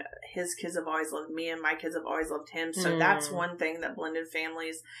 and his kids have always loved me, and my kids have always loved him. So that's one thing that blended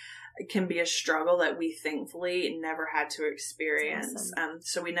families can be a struggle that we thankfully never had to experience. Awesome.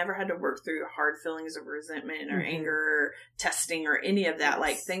 So we never had to work through hard feelings of resentment or anger or testing or any of that.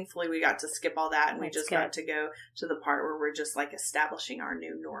 Like, thankfully we got to skip all that, and we just got to go to the part where we're just like establishing our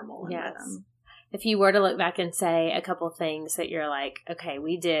new normal and rhythm. If you were to look back and say a couple things that you're like, okay,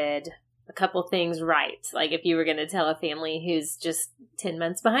 we did a couple things right. Like, if you were going to tell a family who's just 10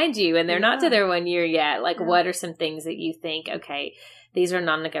 months behind you and they're not to their 1 year yet, like, what are some things that you think, okay, these are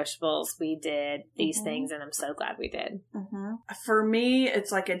non-negotiables. We did these things, and I'm so glad we did. For me,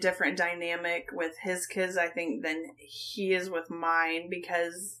 it's like a different dynamic with his kids, I think, than he is with mine,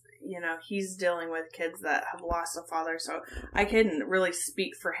 because you know, he's dealing with kids that have lost a father, so I couldn't really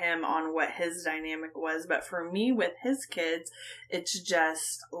speak for him on what his dynamic was. But for me, with his kids, it's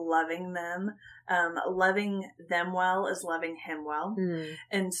just loving them. Loving them well is loving him well.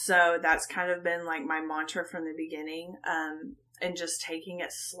 And so that's kind of been like my mantra from the beginning, and just taking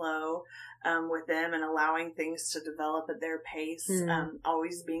it slow with them and allowing things to develop at their pace,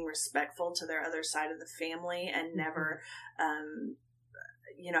 always being respectful to their other side of the family, and never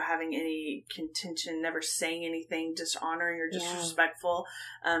you know, having any contention, never saying anything dishonoring or disrespectful,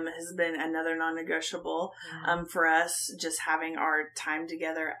 has been another non-negotiable. For us, just having our time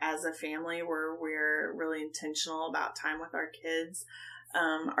together as a family where we're really intentional about time with our kids.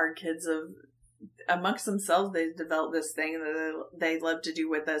 Our kids amongst themselves, they've developed this thing that they love to do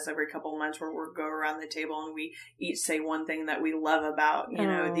with us every couple of months, where we'll go around the table and we each say one thing that we love about, you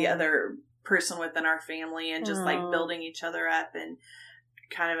know, the other person within our family, and just like building each other up. And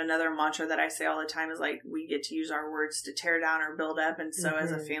kind of another mantra that I say all the time is like, we get to use our words to tear down or build up. And so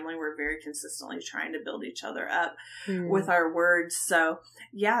as a family, we're very consistently trying to build each other up with our words. So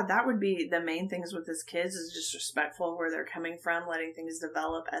yeah, that would be the main things with his kids, is just respectful where they're coming from, letting things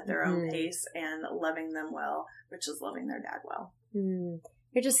develop at their own pace, and loving them well, which is loving their dad well.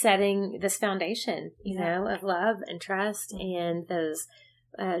 You're just setting this foundation, you know, of love and trust and those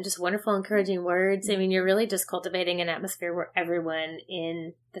just wonderful, encouraging words. I mean, you're really just cultivating an atmosphere where everyone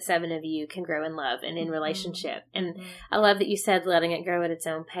in the 7 of you can grow in love and in relationship. And I love that you said letting it grow at its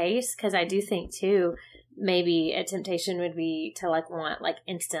own pace, because I do think too, maybe a temptation would be to like want like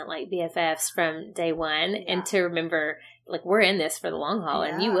instant like BFFs from day one, and to remember like we're in this for the long haul,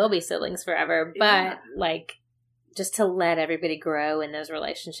 and you will be siblings forever. But like, just to let everybody grow in those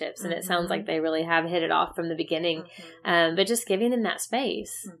relationships. And it sounds like they really have hit it off from the beginning. But just giving them that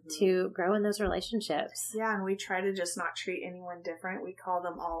space to grow in those relationships. Yeah, and we try to just not treat anyone different. We call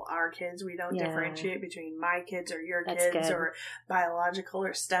them all our kids. We don't differentiate between my kids or your kids or biological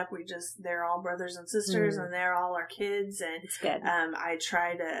or step. They're all brothers and sisters, and they're all our kids. And it's good.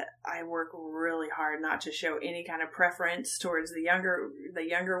 I work really hard not to show any kind of preference towards the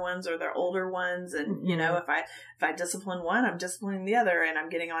younger ones or the older ones. And, you know, if I discipline one, I'm disciplining the other, and I'm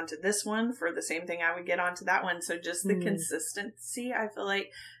getting onto this one for the same thing I would get onto that one. So just the consistency, I feel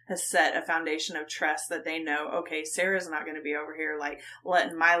like, has set a foundation of trust that they know, okay, Sarah's not going to be over here like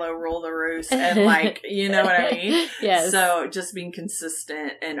letting Milo rule the roost, and like, you know what I mean? Yes. So just being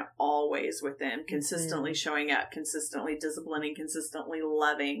consistent and always with them, consistently showing up, consistently disciplining, consistently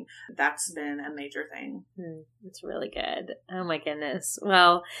loving. That's been a major thing. It's really good. Oh my goodness.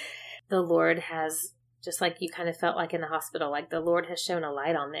 Well, the Lord has, just like you kind of felt like in the hospital, like the Lord has shown a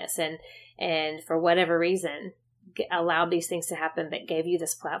light on this, and for whatever reason, allowed these things to happen that gave you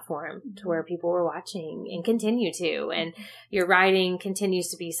this platform to where people were watching and continue to. And your writing continues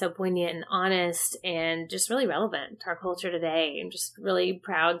to be so poignant and honest and just really relevant to our culture today. I'm just really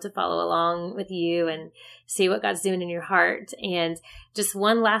proud to follow along with you and see what God's doing in your heart. And just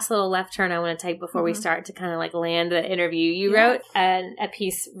one last little left turn I want to take before we start to kind of like land the interview. You wrote a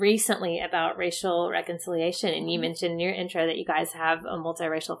piece recently about racial reconciliation, and you mentioned in your intro that you guys have a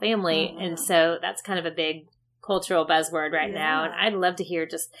multiracial family. And so that's kind of a big cultural buzzword right now. And I'd love to hear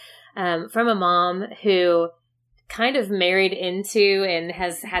just from a mom who kind of married into and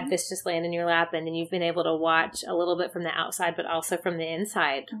has had this just land in your lap, and then you've been able to watch a little bit from the outside, but also from the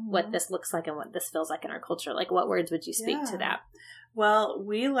inside, what this looks like and what this feels like in our culture. Like, what words would you speak to that? Well,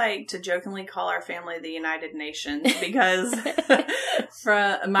 we like to jokingly call our family the United Nations, because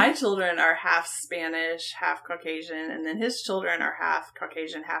my children are half Spanish, half Caucasian, and then his children are half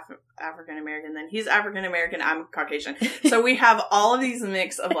Caucasian, half African American. Then he's African American, I'm Caucasian. So we have all of these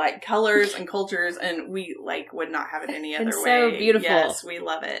mix of like colors and cultures, and we like would not have it any other way. So beautiful. Yes, we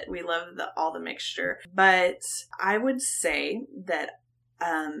love it. We love all the mixture. But I would say that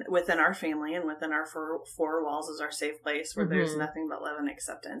within our family and within our four walls is our safe place where there's nothing but love and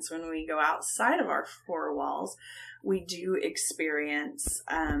acceptance. When we go outside of our four walls, we do experience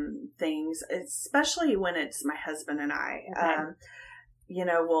things, especially when it's my husband and I.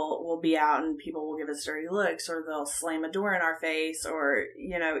 we'll be out and people will give us dirty looks, or they'll slam a door in our face, or,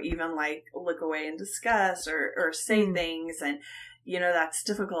 even like look away in disgust or say things. And, that's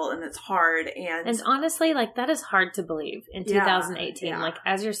difficult and it's hard. And honestly, like, that is hard to believe in 2018. Yeah. Like,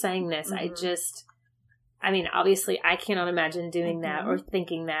 as you're saying this, obviously I cannot imagine doing that or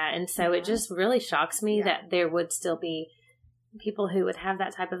thinking that. And so it just really shocks me that there would still be people who would have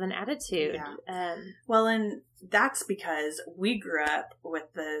that type of an attitude. Yeah. Well, and that's because we grew up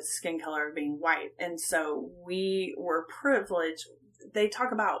with the skin color of being white. And so we were privileged. They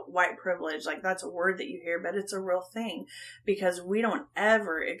talk about white privilege, like that's a word that you hear, but it's a real thing, because we don't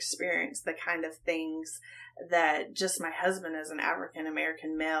ever experience the kind of things that just my husband as an African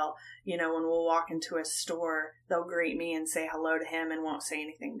American male, when we'll walk into a store, they'll greet me and say hello to him and won't say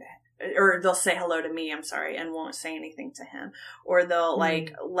anything to him. Or they'll say hello to me, and won't say anything to him. Or they'll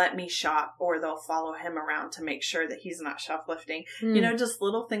let me shop, or they'll follow him around to make sure that he's not shoplifting. Just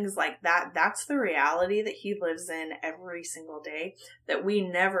little things like that. That's the reality that he lives in every single day that we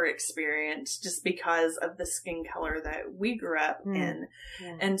never experience just because of the skin color that we grew up in.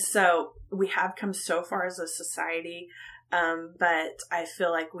 Yeah. And so we have come so far as a society. But I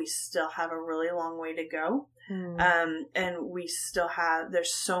feel like we still have a really long way to go. And we still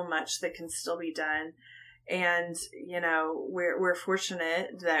there's so much that can still be done. And, we're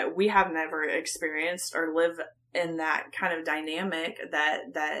fortunate that we have never experienced or live in that kind of dynamic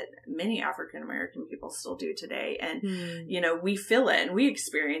that many African American people still do today. And, we feel it and we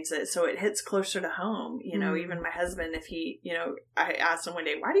experience it. So it hits closer to home. Even my husband, if he, I asked him one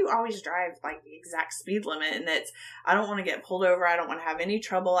day, why do you always drive like the exact speed limit? And I don't want to get pulled over. I don't want to have any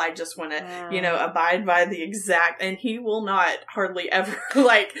trouble. I just want to, abide by the exact, and he will not hardly ever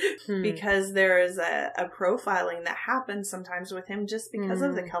because there is a profiling that happens sometimes with him just because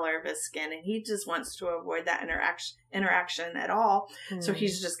of the color of his skin. And he just wants to avoid that interaction at all. So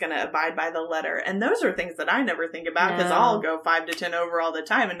he's just going to abide by the letter. And those are things that I never think about, because I'll go 5 to 10 over all the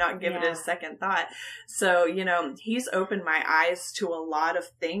time and not give it a second thought. So, he's opened my eyes to a lot of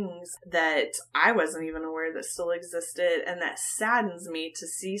things that I wasn't even aware that still existed, and that saddens me to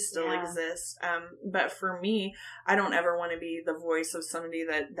see still exist. But for me, I don't ever want to be the voice of somebody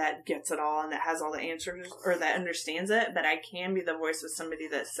that gets it all and that has all the answers or that understands it, but I can be the voice of somebody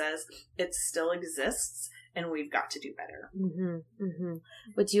that says it still exists and we've got to do better.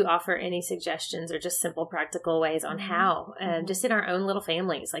 Would you offer any suggestions or just simple practical ways on how, just in our own little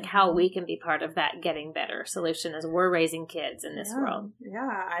families, like how we can be part of that getting better solution as we're raising kids in this world? Yeah,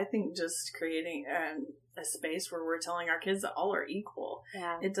 I think just creating a space where we're telling our kids that all are equal.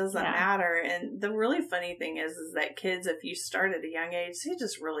 Yeah. It doesn't matter. And the really funny thing is that kids, if you start at a young age, they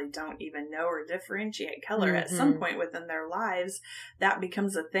just really don't even know or differentiate color. At some point within their lives, that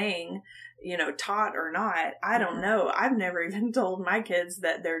becomes a thing, taught or not. I don't know. I've never even told my kids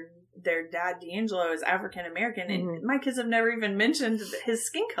that their dad D'Angelo is African American, and my kids have never even mentioned his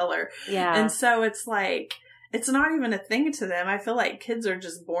skin color. Yeah. And so it's like, it's not even a thing to them. I feel like kids are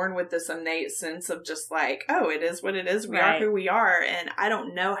just born with this innate sense of just like, oh, it is what it is. We are who we are. And I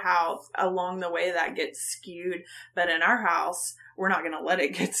don't know how along the way that gets skewed. But in our house, we're not going to let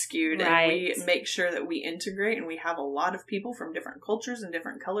it get skewed. And we make sure that we integrate, and we have a lot of people from different cultures and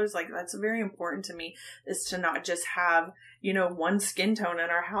different colors. Like, that's very important to me, is to not just have, one skin tone in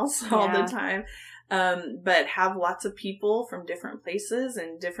our house all the time. But have lots of people from different places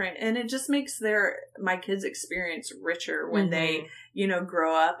and it just makes my kids' experience richer when they,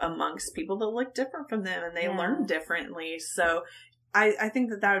 grow up amongst people that look different from them and they learn differently. So I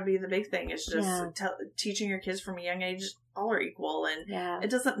think that would be the big thing, is just teaching your kids from a young age, all are equal, and it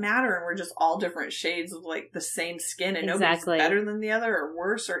doesn't matter. And we're just all different shades of like the same skin, and nobody's better than the other or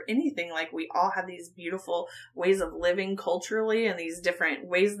worse or anything. Like, we all have these beautiful ways of living culturally and these different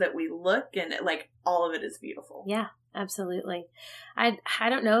ways that we look, and like all of it is beautiful. Yeah, absolutely. I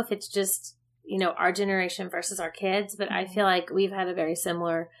don't know if it's just, our generation versus our kids, but I feel like we've had a very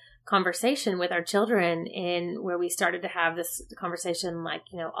similar conversation with our children, in where we started to have this conversation like,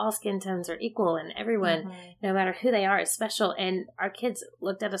 all skin tones are equal and everyone, no matter who they are, is special. And our kids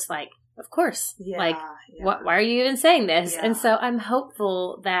looked at us like, of course, why are you even saying this? And so I'm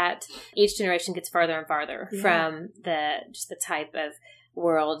hopeful that each generation gets farther and farther from the type of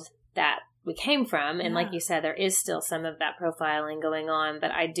world that we came from. And like you said, there is still some of that profiling going on,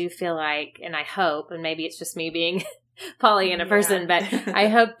 but I do feel like, and I hope, and maybe it's just me being Pollyanna person, but I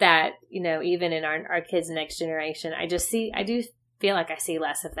hope that, even in our kids' next generation, I do feel like I see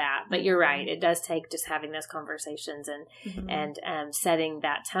less of that. But you're right. It does take just having those conversations and setting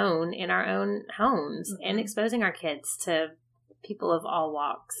that tone in our own homes and exposing our kids to people of all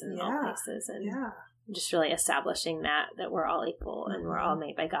walks and all places. And just really establishing that we're all equal and we're all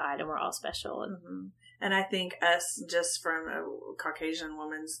made by God and we're all special. And I think us, just from a Caucasian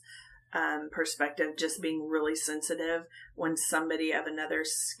woman's perspective, just being really sensitive when somebody of another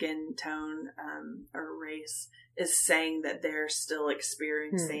skin tone or race is saying that they're still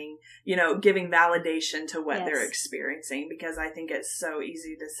experiencing, giving validation to what they're experiencing, because I think it's so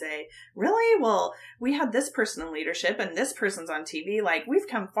easy to say, really? Well, we had this person in leadership and this person's on TV. Like, we've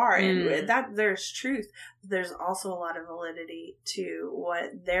come far, and that there's truth. There's also a lot of validity to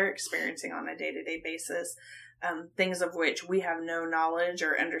what they're experiencing on a day-to-day basis. Things of which we have no knowledge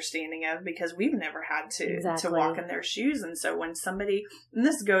or understanding of because we've never had to walk in their shoes. And so when somebody, and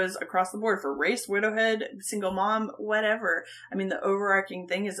this goes across the board for race, widowhood, single mom, whatever. I mean, the overarching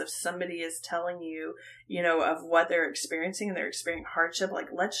thing is if somebody is telling you, of what they're experiencing and they're experiencing hardship, like,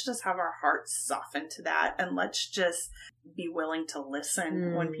 let's just have our hearts soften to that. And let's just be willing to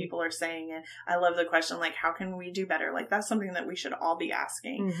listen when people are saying it. I love the question, like, how can we do better? Like, that's something that we should all be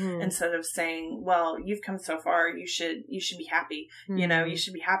asking instead of saying, well, you've come so far. You should be happy. You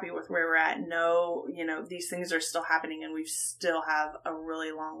should be happy with where we're at. No, these things are still happening and we still have a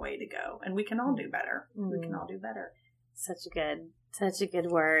really long way to go, and we can all do better. We can all do better. Such a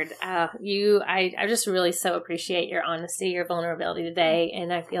good word. I just really so appreciate your honesty, your vulnerability today.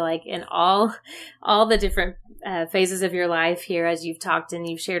 And I feel like in all the different phases of your life here, as you've talked and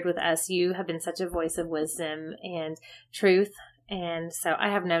you've shared with us, you have been such a voice of wisdom and truth. And so I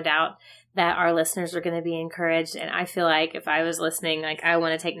have no doubt that our listeners are going to be encouraged. And I feel like if I was listening, like, I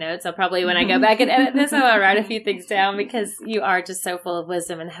want to take notes. I'll probably, when I go back and edit this, I'll write a few things down because you are just so full of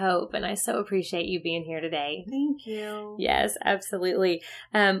wisdom and hope. And I so appreciate you being here today. Thank you. Yes, absolutely.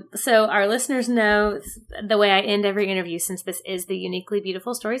 So our listeners know the way I end every interview, since this is the Uniquely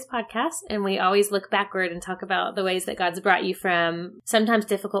Beautiful Stories podcast. And we always look backward and talk about the ways that God's brought you from sometimes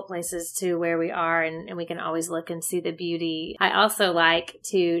difficult places to where we are. And we can always look and see the beauty. I also like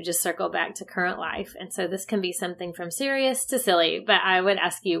to just circle back to current life. And so this can be something from serious to silly, but I would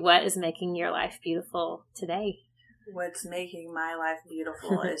ask you, what is making your life beautiful today? What's making my life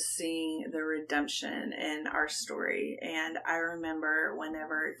beautiful is seeing the redemption in our story. And I remember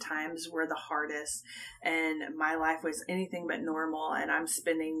whenever times were the hardest and my life was anything but normal and I'm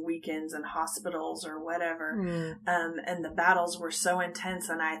spending weekends in hospitals or whatever, and the battles were so intense,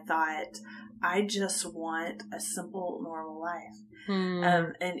 and I thought, I just want a simple, normal life.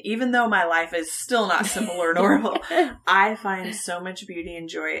 And even though my life is still not simple or normal, I find so much beauty and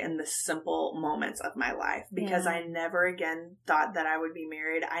joy in the simple moments of my life, because I never again thought that I would be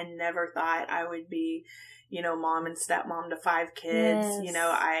married. I never thought I would be, mom and stepmom to 5 kids.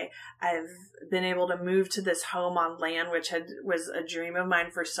 I've been able to move to this home on land, which was a dream of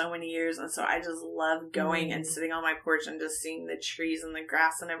mine for so many years. And so I just love going and sitting on my porch and just seeing the trees and the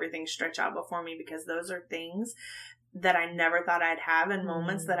grass and everything stretch out before me, because those are things that I never thought I'd have, and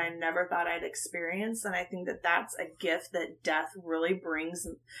moments that I never thought I'd experience. And I think that that's a gift that death really brings,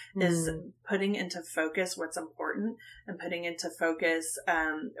 is putting into focus what's important and putting into focus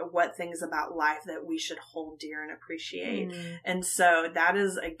what things about life that we should hold dear and appreciate. And so that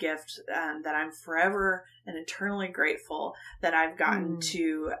is a gift that I'm forever and eternally grateful that I've gotten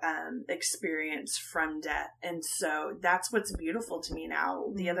to experience from death. And so that's what's beautiful to me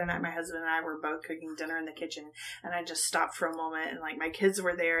now. The other night, my husband and I were both cooking dinner in the kitchen, and I just stopped for a moment, and like my kids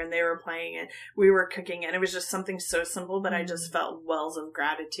were there and they were playing and we were cooking, and it was just something so simple, but I just felt wells of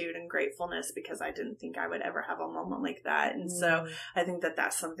gratitude and gratefulness because I didn't think I would ever have a moment like that. And so I think that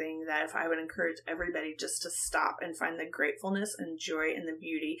that's something that if I would encourage everybody just to stop and find the gratefulness and joy and the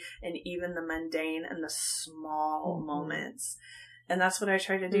beauty and even the mundane and the small moments. And that's what I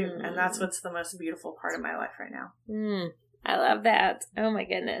try to do. And that's what's the most beautiful part of my life right now. I love that. Oh my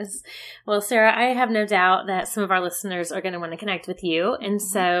goodness. Well, Sarah, I have no doubt that some of our listeners are going to want to connect with you. And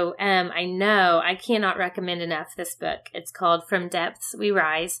so I know I cannot recommend enough this book. It's called From Depths We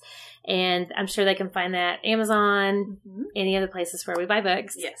Rise. And I'm sure they can find that Amazon, any other places where we buy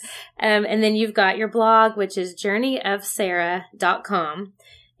books. Yes. And then you've got your blog, which is journeyofsarah.com.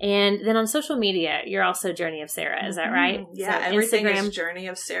 And then on social media, you're also Journey of Sarah. Is that right? Yeah, so everything is Journey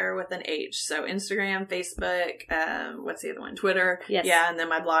of Sarah with an H. So Instagram, Facebook, what's the other one? Twitter. Yes. Yeah, and then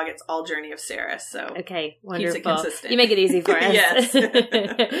my blog, it's all Journey of Sarah. So okay, wonderful. Keeps it consistent. You make it easy for us. Yes.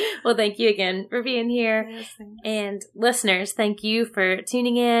 Well, thank you again for being here. Yes, and listeners, thank you for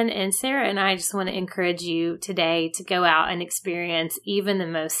tuning in. And Sarah and I just want to encourage you today to go out and experience even the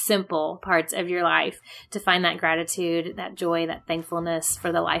most simple parts of your life, to find that gratitude, that joy, that thankfulness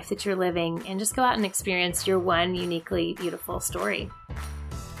for the life that you're living, and just go out and experience your one uniquely beautiful story.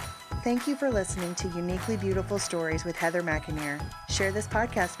 Thank you for listening to Uniquely Beautiful Stories with Heather McInerney. Share this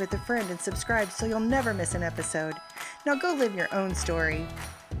podcast with a friend and subscribe so you'll never miss an episode. Now go live your own story.